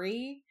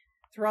Mary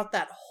throughout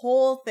that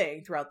whole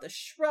thing, throughout the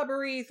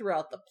shrubbery,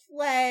 throughout the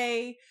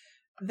play,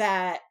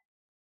 that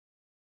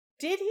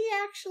did he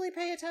actually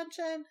pay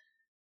attention?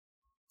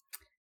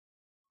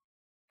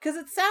 Because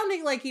it's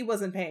sounding like he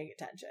wasn't paying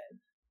attention.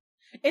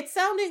 It's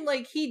sounding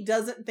like he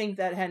doesn't think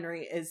that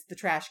Henry is the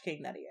trash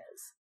king that he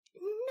is.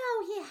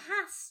 No, he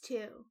has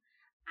to.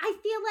 I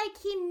feel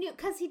like he knew,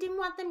 because he didn't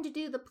want them to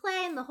do the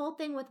play and the whole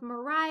thing with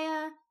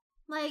Mariah.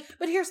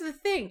 But here's the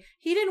thing.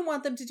 He didn't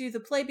want them to do the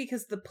play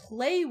because the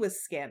play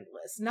was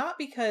scandalous, not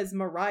because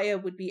Mariah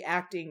would be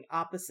acting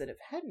opposite of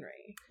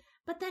Henry.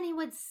 But then he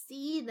would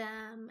see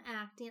them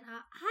acting.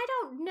 I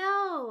don't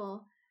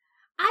know.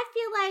 I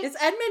feel like... Is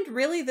Edmund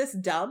really this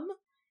dumb?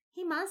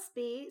 He must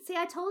be. See,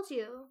 I told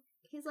you.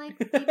 He's like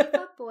baby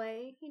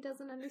fuckboy. He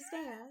doesn't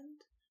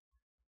understand.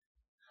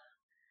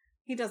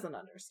 He doesn't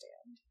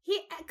understand.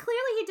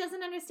 Clearly he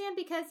doesn't understand,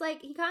 because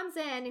like he comes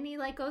in and he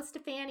like goes to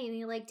Fanny and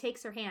he like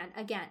takes her hand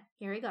again.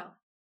 Here we go,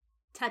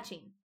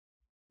 touching.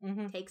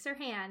 Mm-hmm. Takes her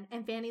hand,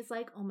 and Fanny's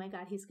like, "Oh my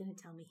god, he's gonna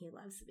tell me he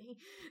loves me,"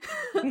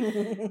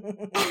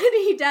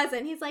 and he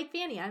doesn't. He's like,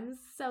 "Fanny, I'm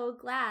so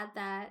glad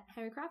that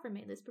Henry Crawford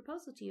made this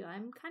proposal to you.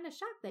 I'm kind of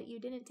shocked that you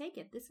didn't take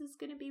it. This is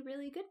gonna be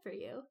really good for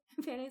you."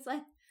 And Fanny's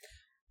like,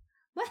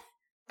 "What?"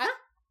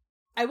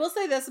 I will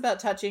say this about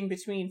touching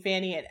between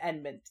Fanny and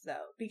Edmund,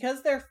 though.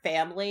 Because they're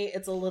family,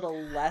 it's a little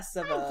less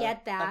of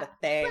a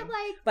thing.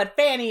 But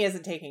Fanny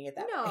isn't taking it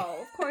that way.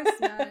 No, of course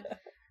not.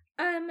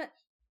 I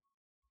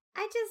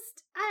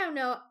don't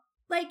know.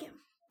 Like,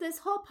 this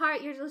whole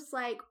part, you're just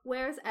like,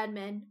 where's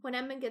Edmund? When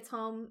Edmund gets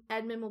home,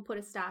 Edmund will put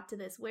a stop to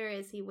this. Where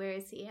is he? Where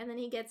is he? And then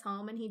he gets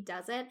home and he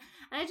doesn't.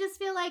 And I just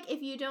feel like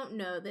if you don't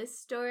know this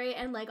story,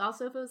 and like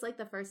also if it was like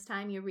the first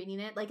time you're reading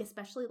it, like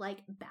especially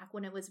like back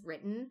when it was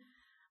written,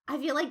 I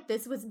feel like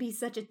this would be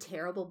such a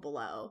terrible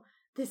blow.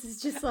 This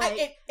is just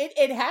like...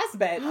 It has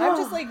been. I'm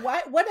just like,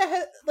 what the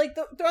hell? Like,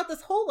 throughout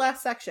this whole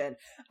last section,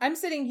 I'm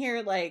sitting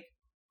here like,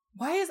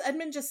 why is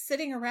Edmund just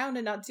sitting around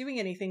and not doing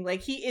anything?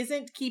 Like, he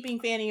isn't keeping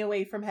Fanny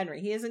away from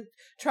Henry. He isn't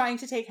trying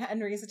to take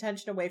Henry's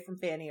attention away from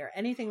Fanny or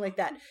anything like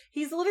that.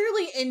 He's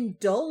literally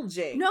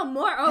indulging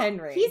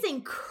Henry. He's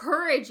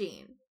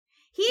encouraging.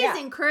 He is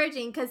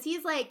encouraging, because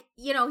he's like,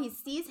 you know, he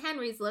sees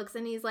Henry's looks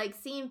and he's like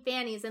seeing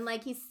Fanny's, and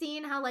like he's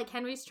seeing how like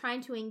Henry's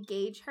trying to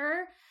engage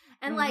her,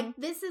 And, like,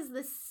 this is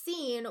the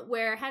scene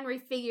where Henry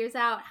figures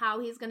out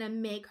how he's going to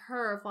make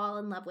her fall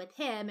in love with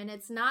him. And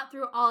it's not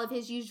through all of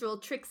his usual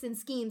tricks and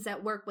schemes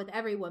that work with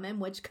every woman,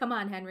 which, come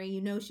on, Henry, you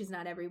know she's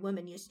not every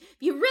woman. If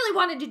you really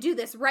wanted to do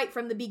this right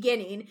from the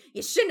beginning,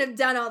 you shouldn't have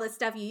done all the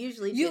stuff you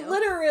usually do.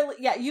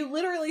 You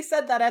literally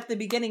said that at the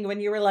beginning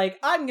when you were like,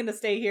 I'm going to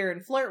stay here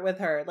and flirt with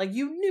her. Like,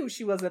 you knew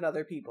she wasn't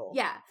other people.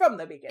 Yeah. From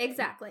the beginning.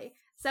 Exactly.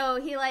 So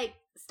he, like,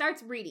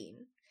 starts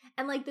reading.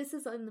 And, like, this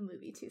is in the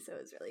movie, too, so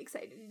I was really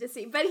excited to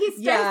see. But he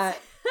starts...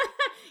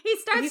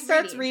 he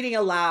starts reading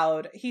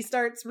aloud. He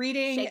starts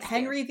reading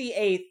Henry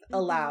VIII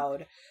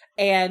aloud.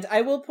 And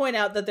I will point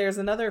out that there's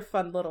another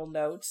fun little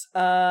note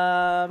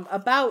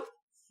about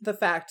the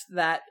fact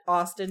that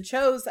Austen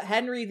chose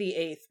Henry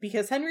VIII,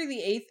 because Henry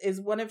VIII is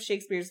one of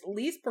Shakespeare's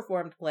least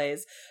performed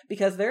plays,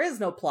 because there is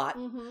no plot.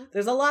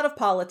 There's a lot of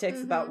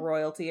politics about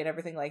royalty and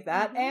everything like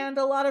that, and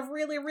a lot of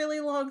really, really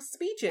long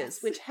speeches,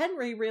 which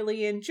Henry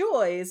really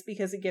enjoys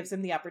because it gives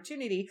him the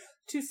opportunity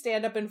to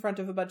stand up in front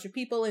of a bunch of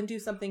people and do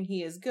something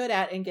he is good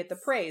at and get the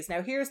praise.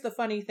 Now, here's the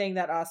funny thing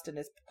that Austen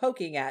is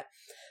poking at.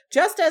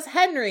 Just as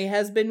Henry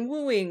has been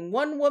wooing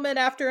one woman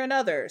after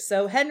another,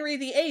 so Henry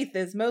VIII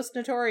is most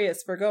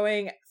notorious for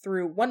going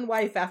through one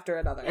wife after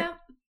another. Yeah.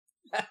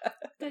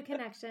 Good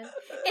connection.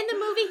 In the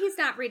movie, he's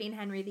not reading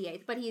Henry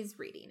VIII, but he's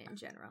reading in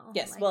general.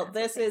 Yes, like, well,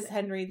 this is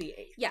Henry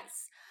VIII.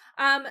 Yes.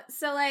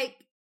 So, like,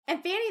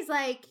 and Fanny's,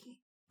 like,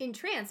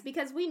 entranced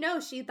because we know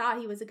she thought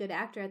he was a good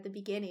actor at the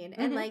beginning.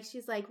 And, like,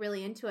 she's, like,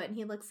 really into it. And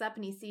he looks up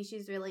and he sees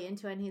she's really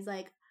into it. And he's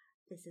like,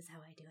 this is how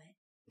I do it.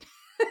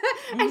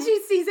 And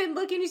she sees him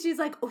looking and she's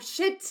like, oh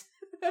shit.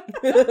 I'm in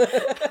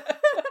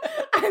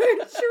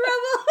trouble.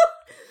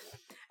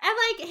 And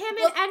like him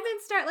and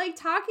Edmund start like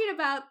talking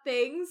about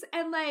things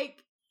and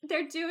like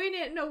they're doing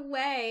it in a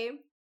way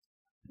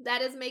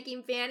that is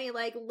making Fanny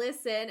like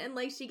listen and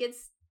like she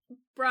gets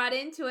brought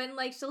into it and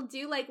like she'll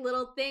do like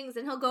little things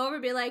and he'll go over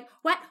and be like,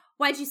 what?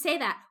 Why'd you say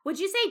that? What'd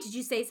you say? Did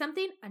you say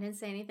something? I didn't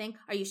say anything.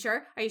 Are you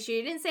sure? Are you sure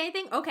you didn't say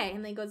anything? Okay.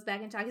 And then he goes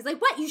back and talks. He's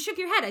like, what? You shook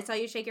your head. I saw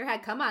you shake your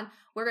head. Come on.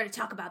 We're going to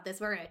talk about this.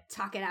 We're going to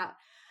talk it out.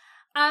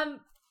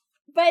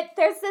 But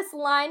there's this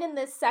line in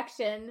this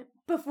section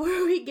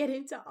before we get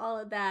into all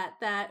of that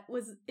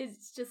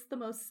is just the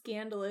most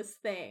scandalous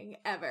thing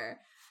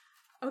ever.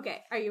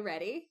 Okay. Are you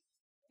ready?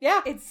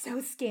 Yeah. It's so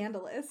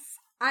scandalous.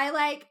 I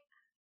like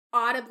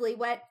audibly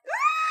went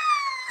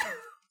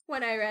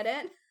when I read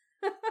it.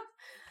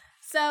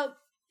 So,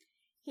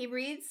 he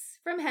reads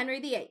from Henry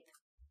VIII.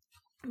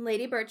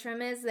 Lady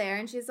Bertram is there,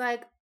 and she's,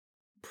 like,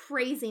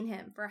 praising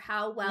him for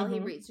how well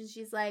he reads. And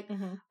she's like,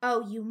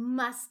 oh, you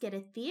must get a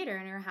theater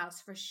in your house.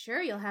 For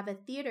sure, you'll have a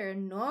theater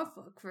in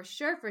Norfolk. For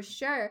sure, for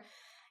sure.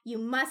 You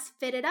must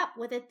fit it up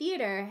with a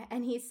theater.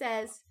 And he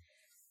says,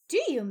 do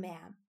you,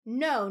 ma'am?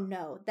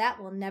 No,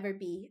 that will never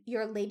be.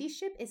 Your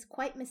ladyship is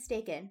quite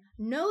mistaken.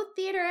 No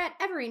theater at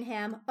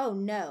Everingham. Oh,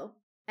 no.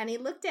 And he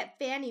looked at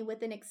Fanny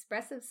with an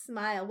expressive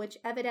smile, which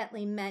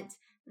evidently meant,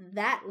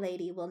 that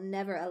lady will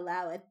never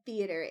allow a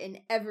theater in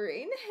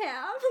Everingham.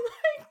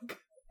 Like,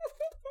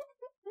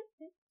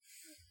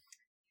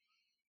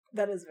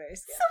 that is very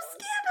scandalous. So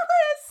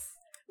scandalous!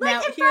 Like,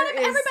 now, in front of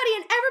everybody,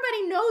 and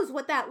everybody knows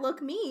what that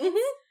look means.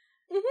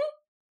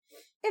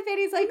 And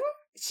Fanny's like,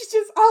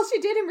 all she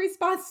did in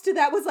response to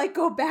that was, like,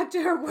 go back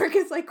to her work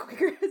as, like,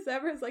 quicker as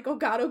ever. It's like, oh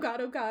God, oh God,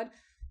 oh God.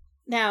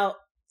 Now,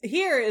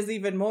 here is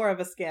even more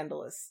of a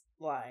scandalous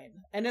line,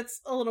 and it's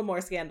a little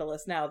more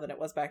scandalous now than it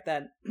was back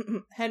then.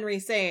 Henry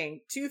saying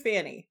to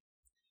Fanny,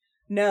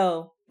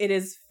 no, it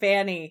is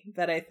Fanny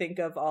that I think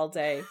of all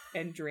day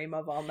and dream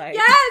of all night.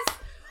 Yes!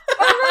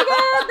 Oh my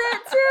God,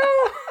 that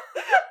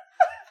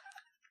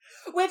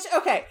too! Which,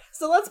 okay,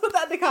 so let's put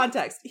that into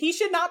context. He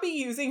should not be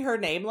using her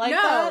name like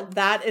that.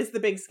 That is the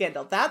big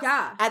scandal. That's,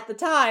 at the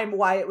time,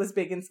 why it was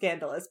big and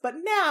scandalous. But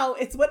now,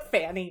 it's what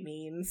Fanny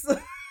means.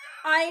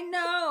 I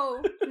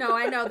know. No,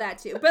 I know that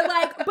too. But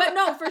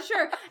no, for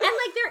sure. And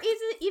like, there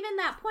isn't even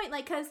that point,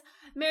 like, because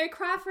Mary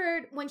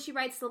Crawford, when she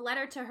writes the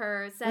letter to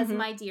her, says,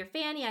 my dear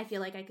Fanny, I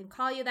feel like I can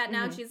call you that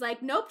now. And she's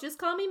like, nope, just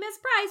call me Miss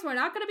Price. We're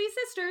not going to be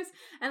sisters.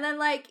 And then,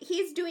 like,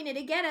 he's doing it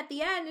again at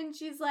the end. And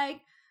she's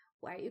like,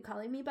 why are you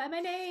calling me by my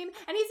name?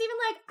 And he's even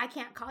like, I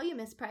can't call you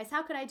Miss Price.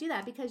 How could I do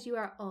that? Because you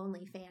are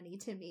only Fanny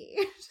to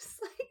me.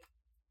 Just like,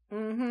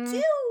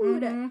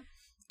 dude.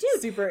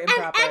 Dude, super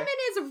improper. And Edmund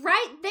is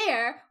right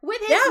there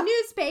with his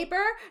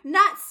newspaper,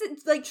 not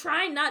like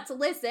trying not to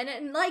listen,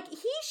 and like he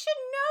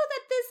should know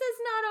that this is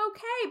not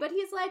okay. But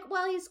he's like,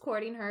 well, he's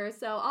courting her,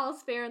 so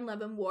all's fair in love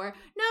and war.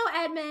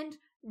 No, Edmund,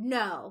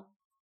 no.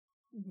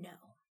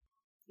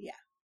 Yeah,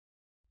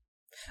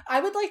 I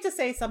would like to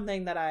say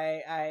something that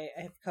I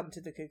have come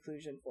to the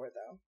conclusion for,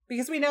 though,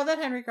 because we know that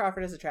Henry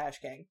Crawford is a trash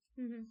king,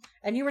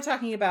 and you were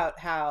talking about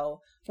how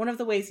one of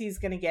the ways he's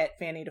going to get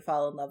Fanny to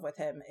fall in love with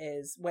him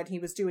is when he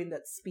was doing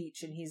that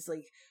speech and he's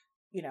like,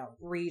 you know,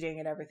 reading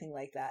and everything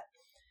like that.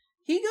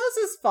 He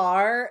goes as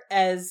far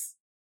as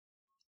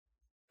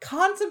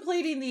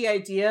contemplating the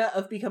idea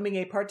of becoming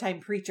a part-time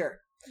preacher.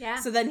 Yeah.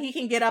 So then he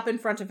can get up in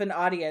front of an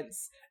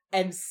audience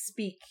and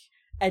speak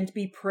and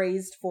be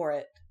praised for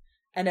it.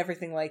 and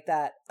everything like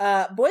that.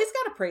 Boy's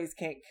got a praise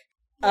kink.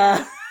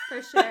 Yeah,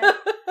 for sure.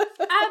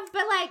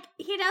 But like,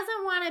 he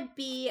doesn't want to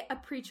be a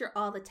preacher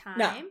all the time.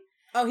 No.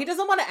 Oh, he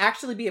doesn't want to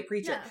actually be a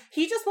preacher. No.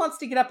 He just wants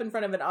to get up in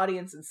front of an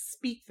audience and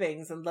speak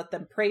things and let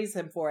them praise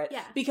him for it.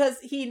 Yeah. Because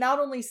he not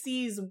only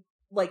sees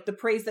like the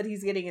praise that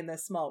he's getting in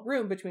this small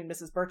room between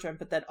Mrs. Bertram,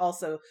 but then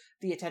also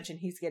the attention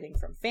he's getting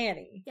from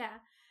Fanny. Yeah.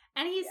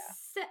 And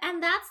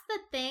and that's the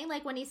thing,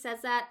 like when he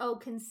says that, oh,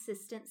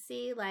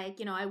 consistency, like,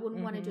 you know, I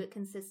wouldn't want to do it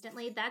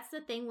consistently. That's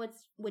the thing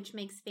which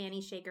makes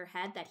Fanny shake her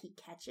head that he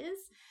catches.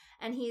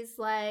 And he's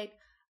like,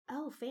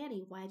 oh,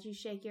 Fanny, why'd you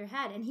shake your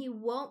head? And he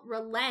won't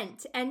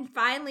relent. And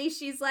finally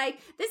she's like,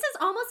 this is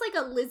almost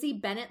like a Lizzie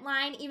Bennett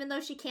line, even though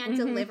she can't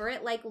deliver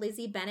it like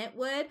Lizzie Bennett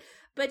would.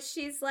 But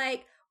she's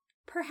like,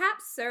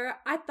 perhaps, sir,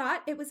 I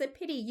thought it was a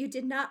pity you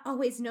did not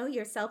always know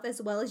yourself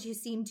as well as you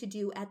seemed to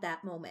do at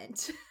that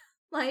moment.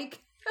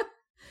 Like,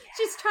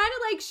 she's trying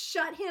to like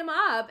shut him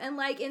up and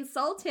like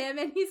insult him,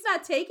 and he's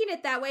not taking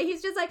it that way.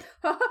 He's just like,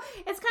 oh.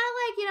 It's kind of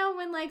like, you know,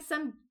 when like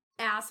some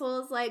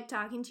asshole's like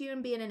talking to you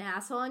and being an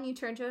asshole, and you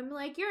turn to him and be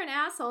like, you're an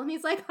asshole, and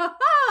he's like, ha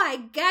ha,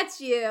 I got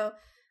you.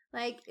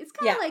 Like, it's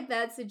kind of like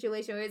that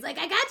situation where he's like,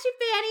 I got you,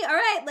 Fanny. All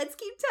right, let's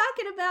keep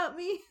talking about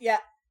me. Yeah,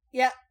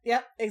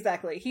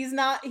 exactly. He's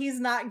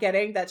not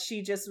getting that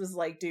she just was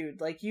like, dude,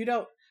 like you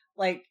don't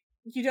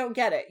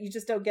get it. You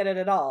just don't get it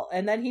at all.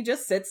 And then he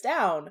just sits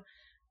down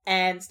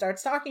and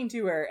starts talking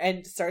to her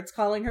and starts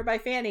calling her by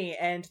Fanny.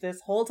 And this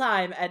whole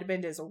time,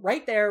 Edmund is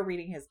right there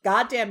reading his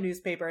goddamn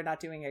newspaper and not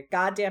doing a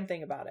goddamn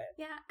thing about it.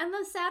 Yeah, and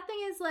the sad thing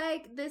is,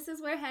 like, this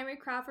is where Henry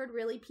Crawford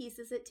really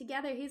pieces it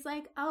together. He's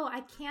like, oh,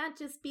 I can't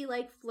just be,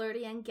 like,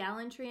 flirty and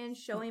gallantry and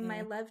showing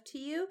my love to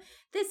you.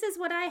 This is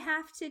what I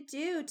have to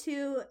do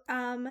to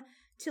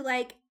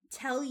like,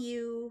 tell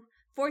you,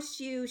 force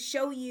you,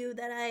 show you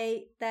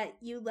that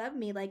you love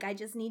me. Like, I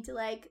just need to,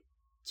 like,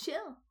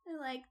 chill and,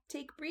 like,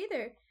 take a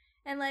breather.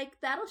 And, like,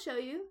 that'll show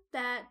you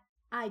that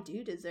I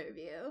do deserve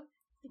you.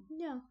 Like,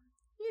 no,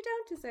 you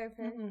don't deserve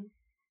her. Mm-hmm.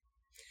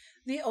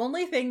 The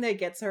only thing that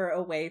gets her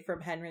away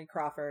from Henry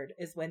Crawford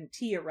is when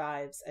tea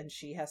arrives and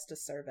she has to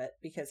serve it,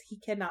 because he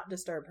cannot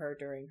disturb her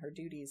during her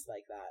duties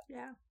like that.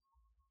 Yeah.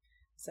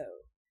 So,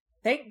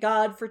 thank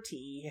God for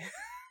tea.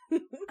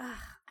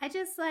 I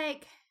just,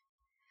 like,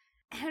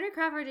 Henry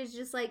Crawford is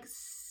just, like,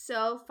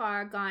 so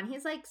far gone.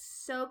 He's, like,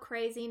 so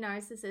crazy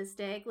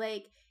narcissistic.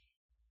 Like,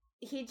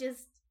 he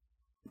just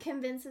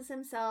convinces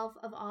himself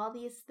of all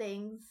these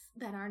things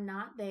that are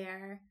not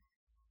there.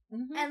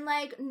 Mm-hmm. And,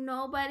 like,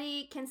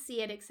 nobody can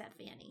see it except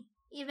Fanny.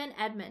 Even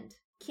Edmund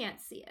can't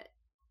see it.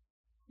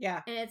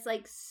 Yeah. And it's,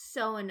 like,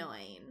 so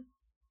annoying.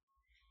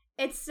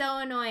 It's so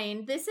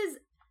annoying. This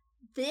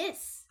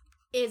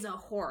is a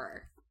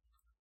horror.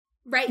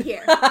 Right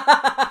here.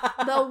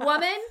 The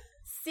woman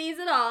sees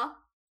it all.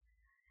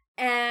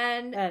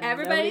 And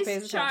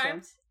everybody's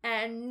charmed.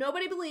 And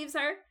nobody believes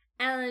her.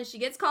 And then she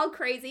gets called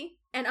crazy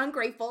and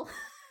ungrateful.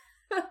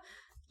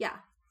 Yeah.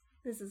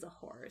 This is a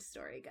horror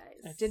story,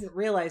 guys. I didn't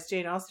realize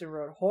Jane Austen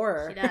wrote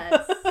horror. She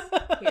does.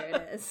 Here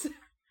it is.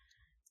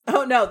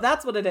 Oh, no,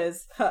 that's what it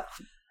is.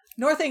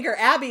 Northanger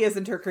Abbey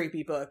isn't her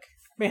creepy book.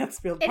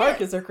 Mansfield Park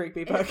is her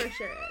creepy book. It for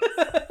sure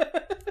is.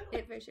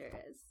 It for sure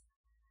is.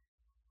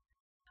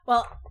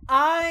 Well,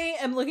 I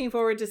am looking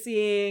forward to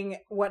seeing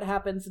what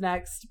happens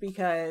next,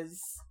 because,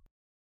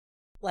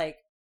 like,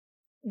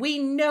 we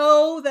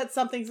know that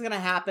something's going to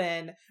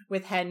happen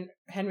with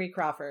Henry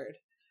Crawford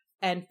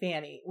and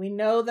Fanny. We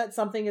know that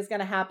something is going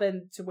to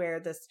happen to where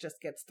this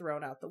just gets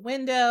thrown out the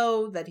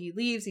window, that he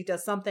leaves, he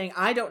does something.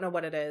 I don't know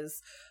what it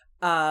is.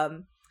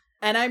 And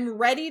I'm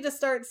ready to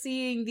start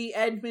seeing the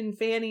Edmund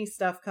Fanny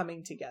stuff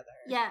coming together.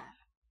 Yeah.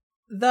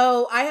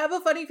 Though I have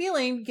a funny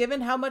feeling,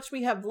 given how much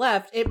we have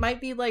left, it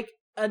might be like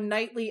a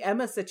Knightley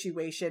Emma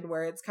situation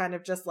where it's kind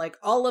of just like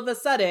all of a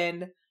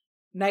sudden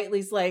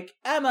Knightley's like,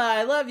 Emma,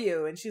 I love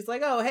you. And she's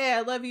like, oh, hey,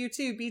 I love you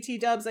too. BT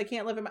dubs, I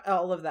can't live in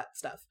all of that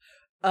stuff.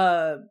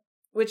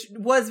 Which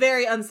was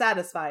very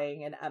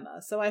unsatisfying in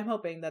Emma. So I'm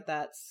hoping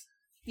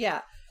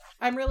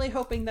I'm really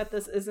hoping that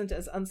this isn't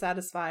as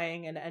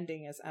unsatisfying an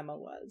ending as Emma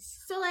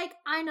was. So, like,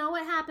 I know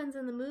what happens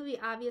in the movie,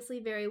 obviously,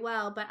 very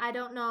well, but I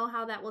don't know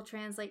how that will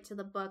translate to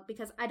the book,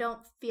 because I don't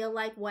feel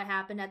like what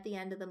happened at the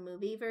end of the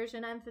movie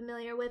version I'm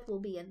familiar with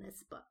will be in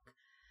this book.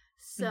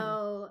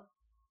 So,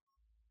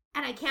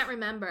 and I can't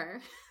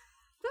remember.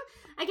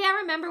 I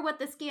can't remember what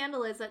the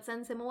scandal is that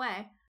sends him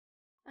away.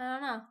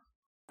 I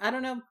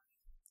don't know.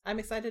 I'm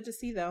excited to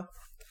see, though.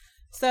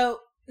 So,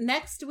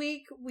 next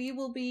week, we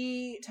will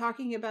be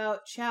talking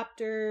about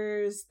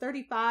chapters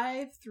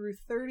 35 through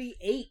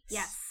 38.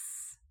 Yes.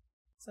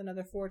 It's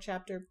another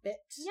 4-chapter bit.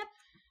 Yep.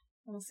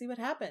 And we'll see what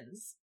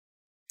happens.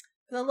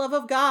 For the love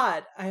of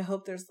God, I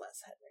hope there's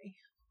less Henry.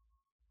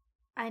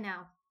 I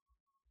know.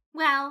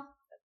 Well,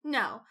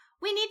 no.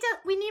 We need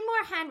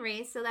more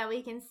Henry so that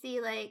we can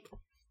see, like,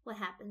 what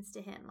happens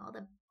to him.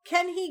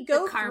 Can he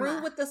go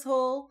through with this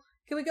whole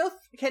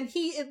Can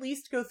he at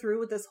least go through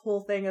with this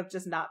whole thing of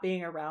just not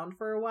being around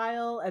for a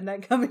while and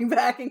then coming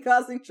back and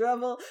causing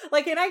trouble?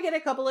 Like, can I get a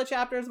couple of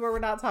chapters where we're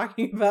not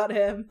talking about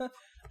him?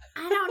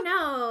 I don't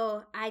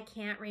know. I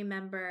can't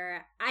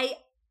remember. I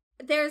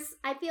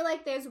feel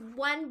like there's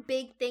one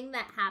big thing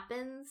that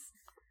happens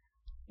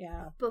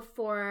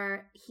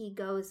before he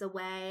goes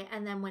away,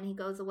 and then when he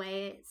goes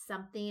away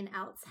something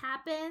else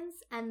happens,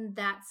 and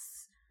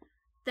that's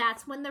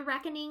when the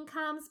reckoning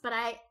comes. But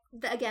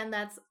again,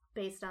 that's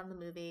based on the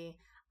movie.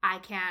 I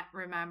can't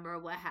remember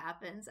what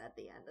happens at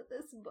the end of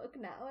this book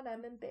now, and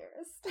I'm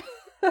embarrassed.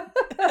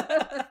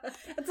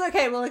 It's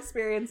okay, we'll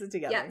experience it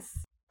together.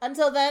 Yes.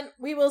 Until then,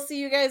 we will see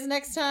you guys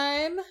next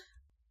time.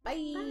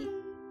 Bye. Bye.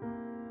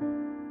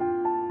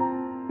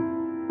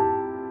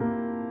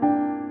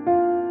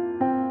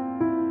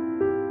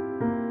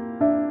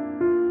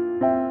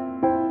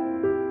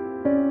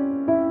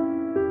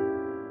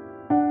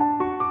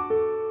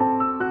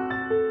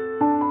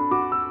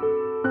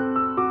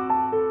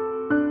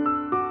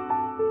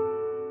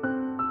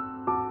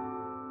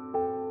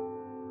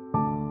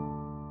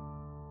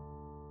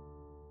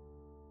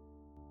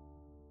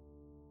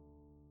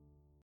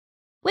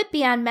 Wit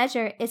Beyond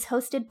Measure is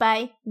hosted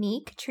by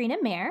me, Katrina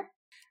Mayer.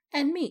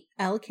 And me,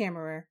 Elle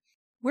Kammerer.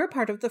 We're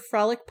part of the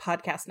Frolic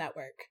Podcast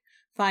Network.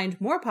 Find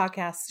more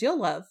podcasts you'll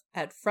love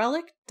at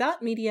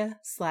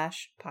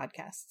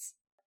frolic.media/podcasts.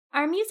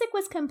 Our music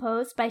was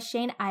composed by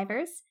Shane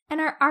Ivers, and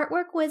our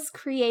artwork was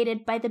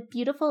created by the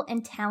beautiful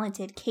and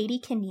talented Katie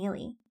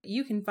Keneally.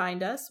 You can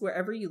find us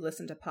wherever you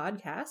listen to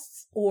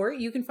podcasts, or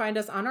you can find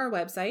us on our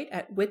website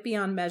at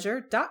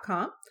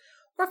witbeyondmeasure.com,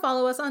 or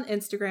follow us on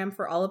Instagram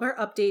for all of our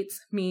updates,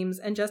 memes,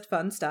 and just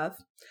fun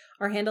stuff.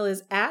 Our handle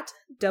is at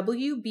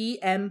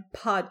WBM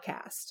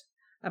Podcast.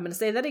 I'm going to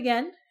say that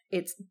again.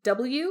 It's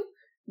WBM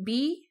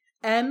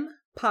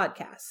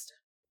Podcast.